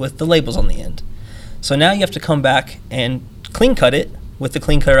site with the labels on the end. So now you have to come back and clean cut it with the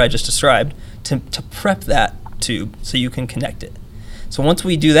clean cutter I just described to prep that tube so you can connect it. So once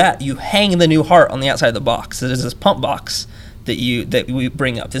we do that, you hang the new heart on the outside of the box. So there's this pump box that we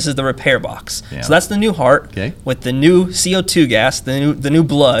bring up. This is the repair box. Yeah. So that's the new heart with the new CO2 gas, the new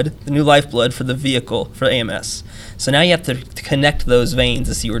blood, the new lifeblood for the vehicle, for AMS. So now you have to connect those veins,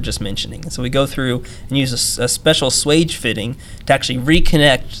 as you were just mentioning. So we go through and use a special swage fitting to actually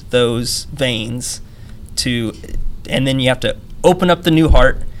reconnect those veins and then you have to open up the new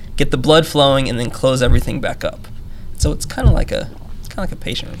heart, get the blood flowing, and then close everything back up. So it's kind of like a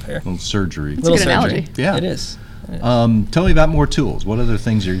patient repair. Little surgery. It's a good analogy. Yeah, it is. Tell me about more tools. What other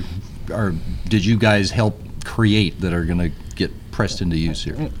things did you guys help create that are going to get pressed into use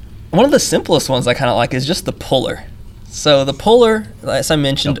here? One of the simplest ones I kind of like is just the puller. So the puller, as I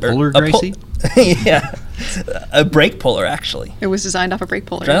mentioned, Gracie? Yeah. A brake puller, actually. It was designed off a brake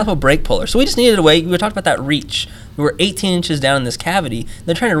puller. Designed off a brake puller. So we just needed a way. We were talking about that reach. We were 18 inches down in this cavity.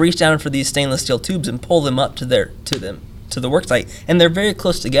 They're trying to reach down for these stainless steel tubes and pull them up to the work site, and they're very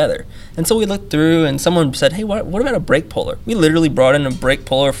close together. And so we looked through, and someone said, hey, what about a brake puller? We literally brought in a brake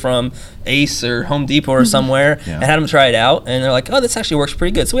puller from Ace or Home Depot or somewhere and had them try it out, and they're like, oh, this actually works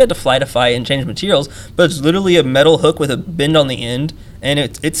pretty good. So we had to fly and change materials, but it's literally a metal hook with a bend on the end, and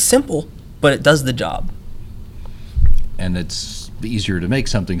it's simple, but it does the job. And it's easier to make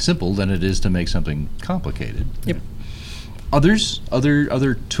something simple than it is to make something complicated. Yep.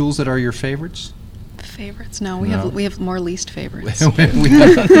 Other tools that are your favorites? Favorites? No, we have more least favorites.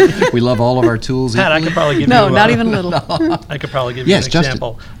 We love all of our tools. Pat, I could probably give you not even little. I could probably give you an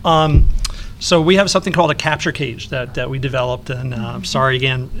example. So we have something called a capture cage that we developed, and sorry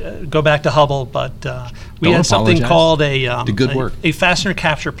again, go back to Hubble, but we had something called a fastener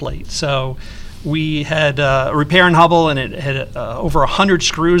capture plate. So we had a repair in Hubble, and it had over 100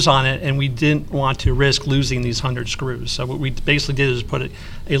 screws on it, and we didn't want to risk losing these 100 screws. So what we basically did is put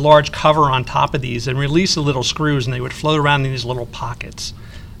a large cover on top of these and release the little screws, and they would float around in these little pockets.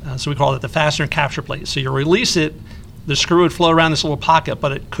 So we call it the fastener capture plate. So you release it, the screw would float around this little pocket,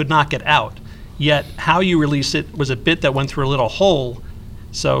 but it could not get out. Yet how you release it was a bit that went through a little hole.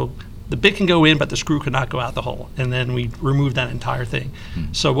 So the bit can go in, but the screw could not go out the hole. And then we removed that entire thing.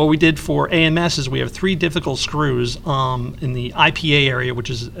 So what we did for AMS is we have 3 difficult screws in the IPA area,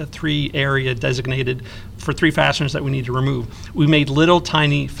 which is a 3 area designated for 3 fasteners that we need to remove. We made little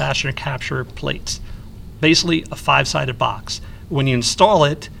tiny fastener capture plates, basically a 5-sided box. When you install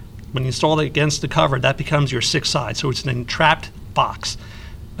it against the cover, that becomes your 6th side. So it's an entrapped box.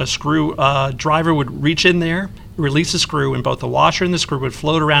 A screw driver would reach in there, release the screw, and both the washer and the screw would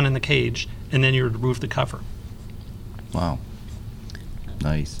float around in the cage, and then you would remove the cover. Wow.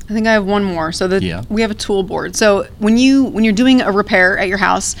 Nice. I think I have one more. So we have a tool board. So when you're doing a repair at your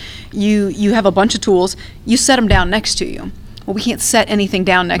house, you have a bunch of tools. You set them down next to you. Well, we can't set anything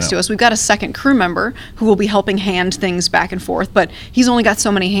down next to us. We've got a second crew member who will be helping hand things back and forth, but he's only got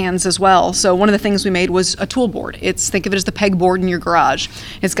so many hands as well. So one of the things we made was a tool board. Think of it as the pegboard in your garage.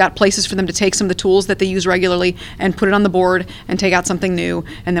 It's got places for them to take some of the tools that they use regularly and put it on the board and take out something new.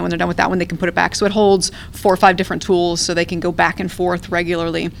 And then when they're done with that one, they can put it back. So it holds 4 or 5 different tools so they can go back and forth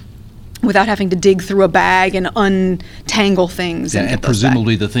regularly without having to dig through a bag and untangle things. And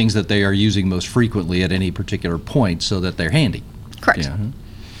presumably the things that they are using most frequently at any particular point so that they're handy. Correct. Yeah.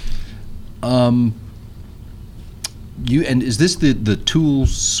 And is this the tool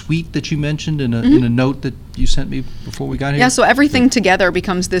suite that you mentioned in a note that you sent me before we got here? Yeah, so everything together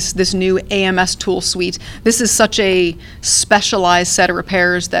becomes this new AMS tool suite. This is such a specialized set of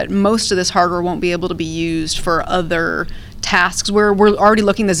repairs that most of this hardware won't be able to be used for other tasks. We're already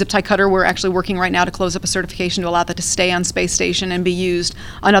looking, the zip tie cutter, we're actually working right now to close up a certification to allow that to stay on space station and be used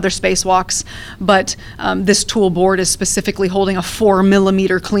on other spacewalks. But this tool board is specifically holding a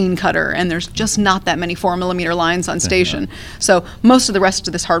 4mm clean cutter, and there's just not that many 4mm lines on station. So most of the rest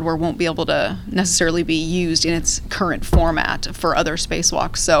of this hardware won't be able to necessarily be used in its current format for other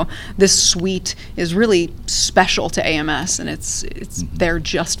spacewalks. So this suite is really special to AMS, and it's there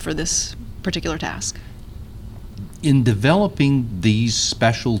just for this particular task. In developing these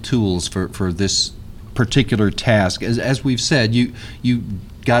special tools for this particular task, as we've said, you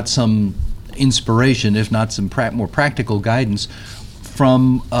got some inspiration, if not some more practical guidance,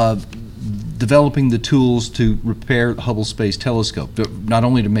 from developing the tools to repair the Hubble Space Telescope, not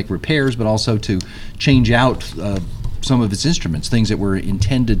only to make repairs, but also to change out some of its instruments, things that were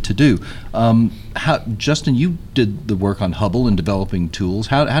intended to do. Justin, you did the work on Hubble in developing tools.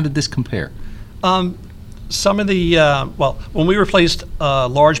 How did this compare? Some of the, when we replaced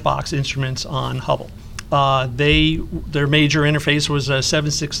large box instruments on Hubble, their major interface was a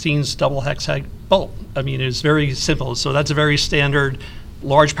 7/16 double hex bolt. I mean, it's very simple. So that's a very standard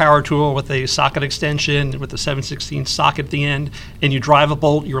large power tool with a socket extension with a 7/16 socket at the end, and you drive a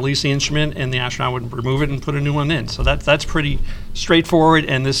bolt, you release the instrument, and the astronaut would remove it and put a new one in. So that's pretty straightforward,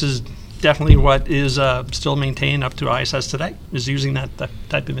 and this is definitely what is still maintained up to ISS today, is using that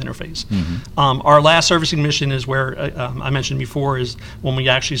type of interface. Our last servicing mission is where I mentioned before, is when we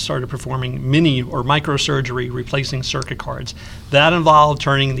actually started performing mini or microsurgery, replacing circuit cards. That involved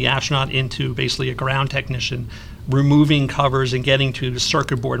turning the astronaut into basically a ground technician, removing covers and getting to the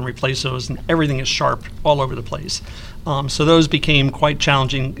circuit board and replace those, and everything is sharp all over the place. So those became quite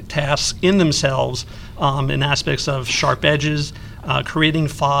challenging tasks in themselves, in aspects of sharp edges, creating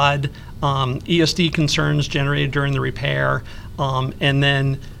FOD, ESD concerns generated during the repair, and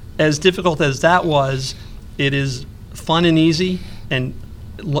then as difficult as that was, it is fun and easy, and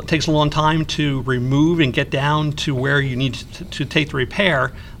takes a long time to remove and get down to where you need to take the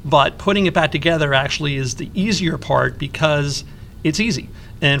repair, but putting it back together actually is the easier part because it's easy.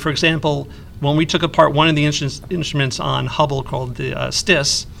 And for example, when we took apart one of the instruments on Hubble called the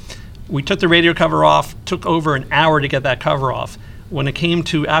STIS, we took the radio cover off, took over an hour to get that cover off. When it came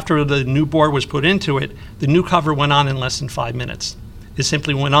to after the new board was put into it, the new cover went on in less than 5 minutes. It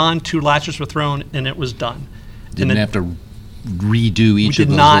simply went on, 2 latches were thrown, and it was done. Didn't have to redo each of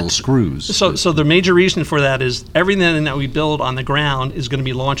those little screws. So the major reason for that is everything that we build on the ground is going to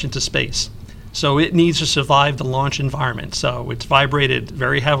be launched into space. So it needs to survive the launch environment. So it's vibrated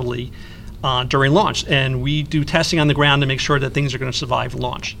very heavily during launch. And we do testing on the ground to make sure that things are going to survive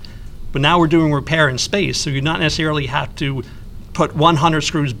launch. But now we're doing repair in space, so you not necessarily have to put 100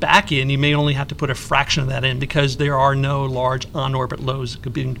 screws back in. You may only have to put a fraction of that in because there are no large on-orbit loads that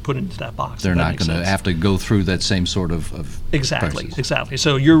could be put into that box. They're not going to have to go through that same sort of Exactly. process.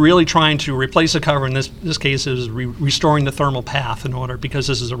 So you're really trying to replace the cover. In this case, is restoring the thermal path in order, because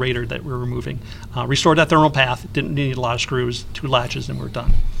this is a radar that we're removing. Restored that thermal path, didn't need a lot of screws, 2 latches, and we're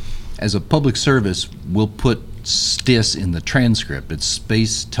done. As a public service, we'll put STIS in the transcript. It's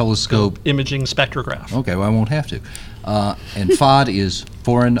Space Telescope Imaging Spectrograph. Okay, well, I won't have to. And FOD is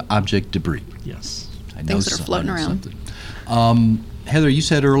Foreign Object Debris. Yes. I know Things that are floating around. Something. Heather, you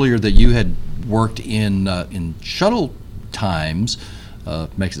said earlier that you had worked in shuttle times.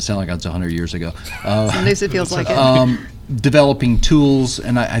 Makes it sound like that's 100 years ago. Some days it feels like it. Developing tools,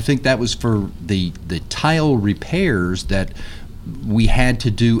 and I think that was for the tile repairs that we had to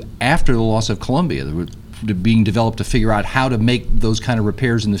do after the loss of Columbia. They were being developed to figure out how to make those kind of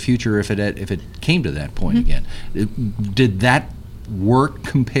repairs in the future if it came to that point again. Did that work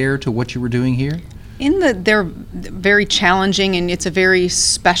compare to what you were doing here? They're very challenging, and it's a very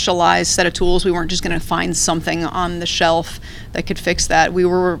specialized set of tools. We weren't just going to find something on the shelf that could fix that. We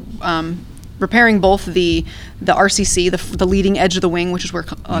were repairing both the RCC, the leading edge of the wing, which is where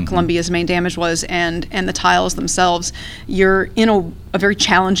Columbia's main damage was, and the tiles themselves. You're in a very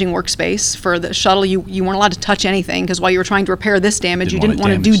challenging workspace. For the shuttle, you weren't allowed to touch anything, because while you were trying to repair this damage, you didn't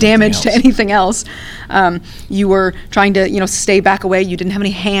want to do damage to anything else. You were trying to stay back away. You didn't have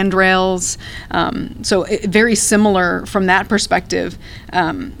any handrails. So very similar from that perspective.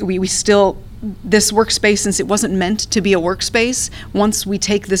 We still... This workspace, since it wasn't meant to be a workspace, once we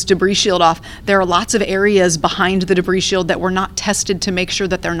take this debris shield off, there are lots of areas behind the debris shield that were not tested to make sure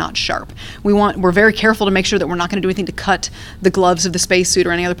that they're not sharp. We're very careful to make sure that we're not going to do anything to cut the gloves of the spacesuit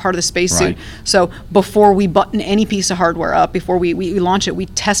or any other part of the spacesuit. So before we button any piece of hardware up, before we launch it, we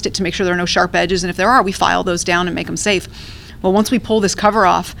test it to make sure there are no sharp edges, and if there are, we file those down and make them safe. Well, once we pull this cover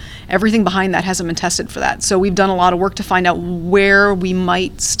off, everything behind that hasn't been tested for that. So we've done a lot of work to find out where we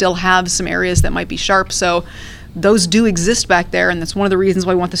might still have some areas that might be sharp. So those do exist back there, and that's one of the reasons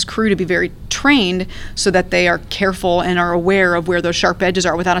why we want this crew to be very trained, so that they are careful and are aware of where those sharp edges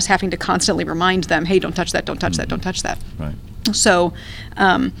are without us having to constantly remind them, hey, don't touch that, don't touch that, don't touch that. Right. So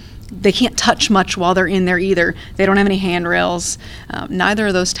they can't touch much while they're in there either. They don't have any handrails. Neither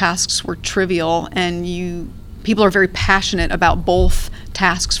of those tasks were trivial, and people are very passionate about both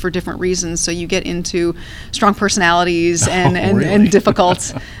tasks for different reasons. So you get into strong personalities and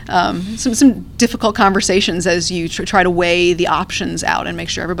difficult, some difficult conversations as you try to weigh the options out and make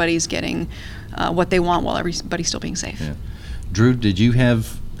sure everybody's getting what they want while everybody's still being safe. Yeah. Drew, did you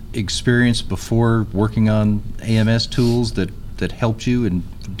have experience before working on AMS tools that helped you in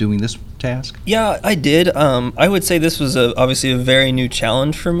doing this task? Yeah, I did. I would say this was obviously a very new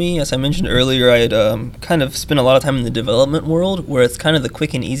challenge for me. As I mentioned earlier, I had kind of spent a lot of time in the development world, where it's kind of the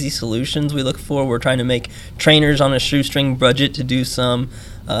quick and easy solutions we look for. We're trying to make trainers on a shoestring budget to do some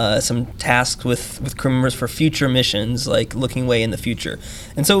tasks with crew members for future missions, like looking way in the future.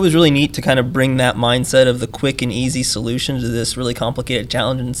 And so it was really neat to kind of bring that mindset of the quick and easy solution to this really complicated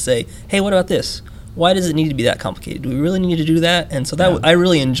challenge and say, hey, what about this? Why does it need to be that complicated? Do we really need to do that? And so I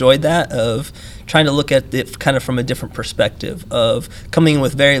really enjoyed that, of trying to look at it kind of from a different perspective, of coming in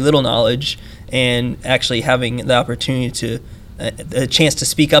with very little knowledge and actually having the opportunity to a chance to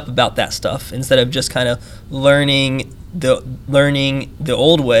speak up about that stuff, instead of just kind of learning the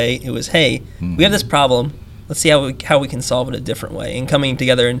old way. It was, hey, we have this problem. Let's see how we can solve it a different way, and coming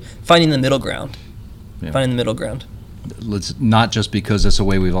together and finding the middle ground. Yeah. Finding the middle ground. Let's not just because that's the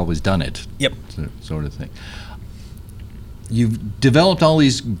way we've always done it. Yep. Sort of thing. You've developed all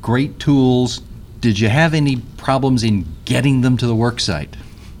these great tools. Did you have any problems in getting them to the work site?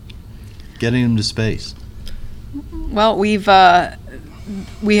 Getting them to space? Well,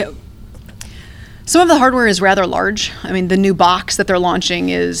 Some of the hardware is rather large. I mean, the new box that they're launching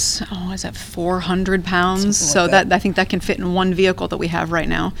is 400 pounds? So that I think that can fit in one vehicle that we have right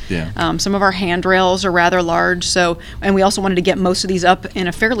now. Yeah. Some of our handrails are rather large. And we also wanted to get most of these up in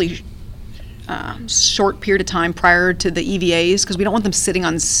a fairly short period of time prior to the EVAs, because we don't want them sitting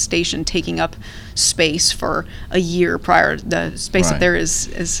on station taking up space for a year prior. The space up there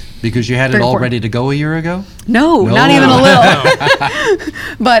is because you had it all ready to go a year ago? No, not even a little.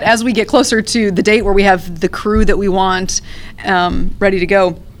 But as we get closer to the date where we have the crew that we want ready to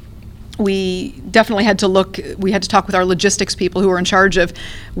go, we definitely had to talk with our logistics people who are in charge of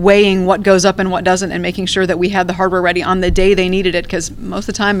weighing what goes up and what doesn't, and making sure that we had the hardware ready on the day they needed it, because most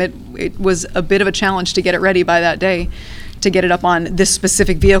of the time it was a bit of a challenge to get it ready by that day, to get it up on this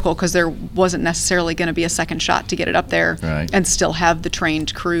specific vehicle, because there wasn't necessarily going to be a second shot to get it up there and still have the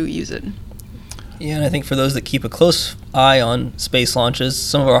trained crew use it. Yeah, and I think for those that keep a close eye on space launches,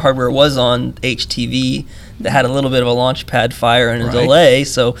 some of our hardware was on HTV that had a little bit of a launch pad fire and a delay.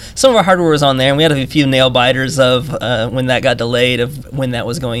 So some of our hardware was on there, and we had a few nail biters of when that got delayed, of when that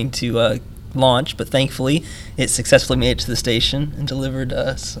was going to launch. But thankfully, it successfully made it to the station and delivered,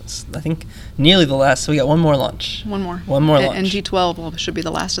 I think, nearly the last. So we got one more launch. One more launch. NG-12 should be the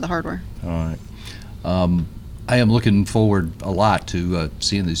last of the hardware. All right. I am looking forward a lot to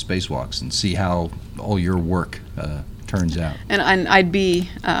seeing these spacewalks and see how all your work turns out. And I'd be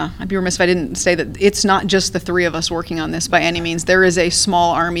remiss if I didn't say that it's not just the three of us working on this by any means. There is a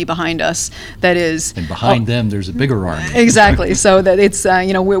small army behind us that is. And behind them, there's a bigger army. Exactly. So that it's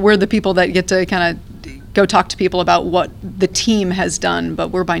we're the people that get to kind of go talk to people about what the team has done, but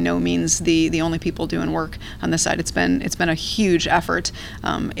we're by no means the only people doing work on this side. It's been a huge effort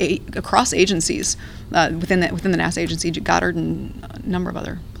across agencies within the NASA agency, Goddard, and a number of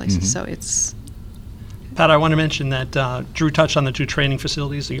other places. Mm-hmm. So it's. Pat, I want to mention that Drew touched on the two training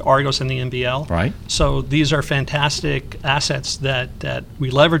facilities, the Argos and the NBL. Right. So these are fantastic assets that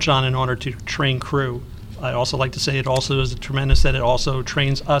we leverage on in order to train crew. I'd also like to say it also is tremendous that it also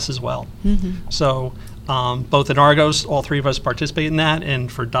trains us as well. Mm-hmm. So both in Argos, all three of us participate in that,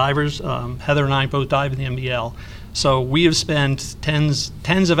 and for divers, Heather and I both dive in the NBL. So we have spent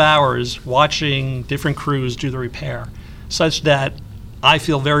tens of hours watching different crews do the repair, such that I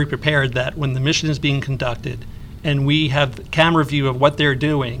feel very prepared that when the mission is being conducted and we have camera view of what they're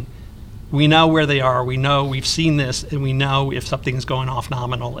doing, we know where they are, we know we've seen this, and we know if something is going off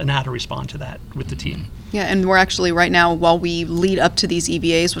nominal and how to respond to that with the team. Yeah, and we're actually right now, while we lead up to these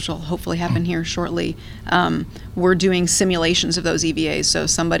EVAs, which will hopefully happen here shortly, we're doing simulations of those EVAs. So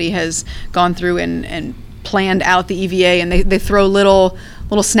somebody has gone through and planned out the EVA, and they throw little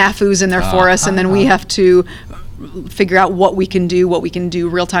snafus in there for us, and then we have to figure out what we can do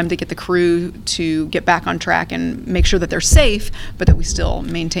real time to get the crew to get back on track and make sure that they're safe, but that we still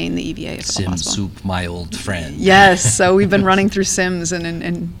maintain the EVA if Sim possible. Soup, my old friend. Yes, so we've been running through Sims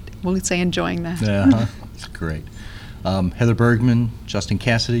and we'll say enjoying that. Yeah, it's great. Heather Bergman, Justin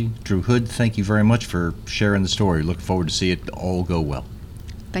Cassidy, Drew Hood, thank you very much for sharing the story. Looking forward to see it all go well.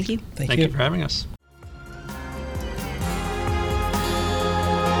 Thank you. Thank you for having us.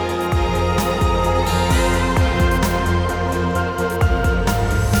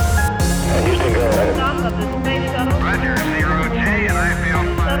 Roger, 0J, and I feel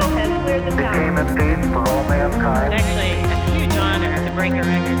Became a stage for all mankind. Actually, a huge honor to break a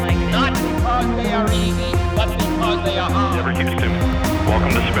record like this. Not because they are easy, but because they are hard. Never Houston,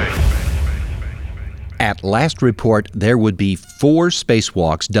 welcome to space. At last report, there would be 4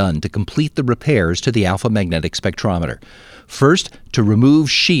 spacewalks done to complete the repairs to the Alpha Magnetic Spectrometer. First, to remove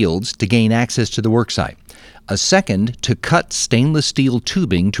shields to gain access to the worksite. A second, to cut stainless steel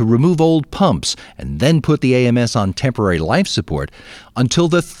tubing to remove old pumps and then put the AMS on temporary life support, until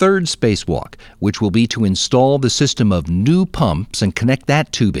the third spacewalk, which will be to install the system of new pumps and connect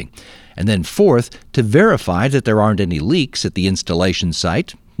that tubing. And then fourth, to verify that there aren't any leaks at the installation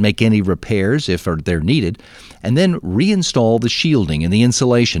site, make any repairs if they're needed, and then reinstall the shielding and the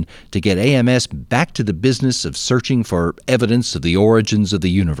insulation to get AMS back to the business of searching for evidence of the origins of the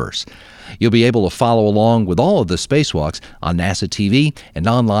universe. You'll be able to follow along with all of the spacewalks on NASA TV and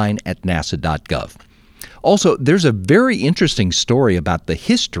online at nasa.gov. Also, there's a very interesting story about the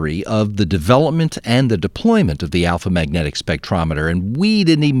history of the development and the deployment of the Alpha Magnetic Spectrometer, and we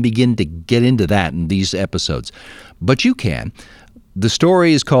didn't even begin to get into that in these episodes. But you can. The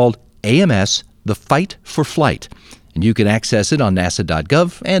story is called AMS, The Fight for Flight, and you can access it on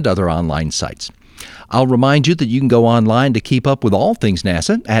nasa.gov and other online sites. I'll remind you that you can go online to keep up with all things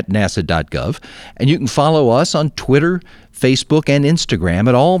NASA at nasa.gov, and you can follow us on Twitter, Facebook, and Instagram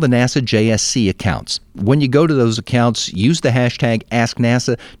at all the NASA JSC accounts. When you go to those accounts, use the hashtag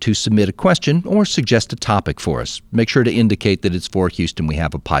AskNASA to submit a question or suggest a topic for us. Make sure to indicate that it's for Houston We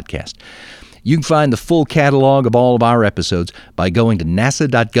Have a Podcast. You can find the full catalog of all of our episodes by going to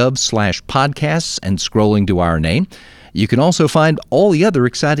nasa.gov/podcasts and scrolling to our name. You can also find all the other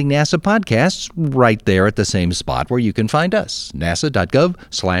exciting NASA podcasts right there at the same spot where you can find us,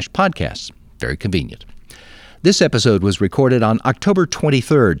 nasa.gov/podcasts. Very convenient. This episode was recorded on October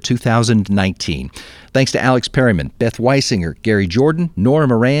 23rd, 2019. Thanks to Alex Perryman, Beth Weisinger, Gary Jordan, Nora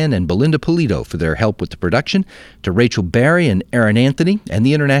Moran, and Belinda Polito for their help with the production, to Rachel Barry and Aaron Anthony and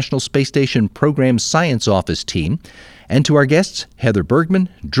the International Space Station Program Science Office team, and to our guests, Heather Bergman,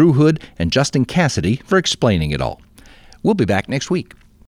 Drew Hood, and Justin Cassidy, for explaining it all. We'll be back next week.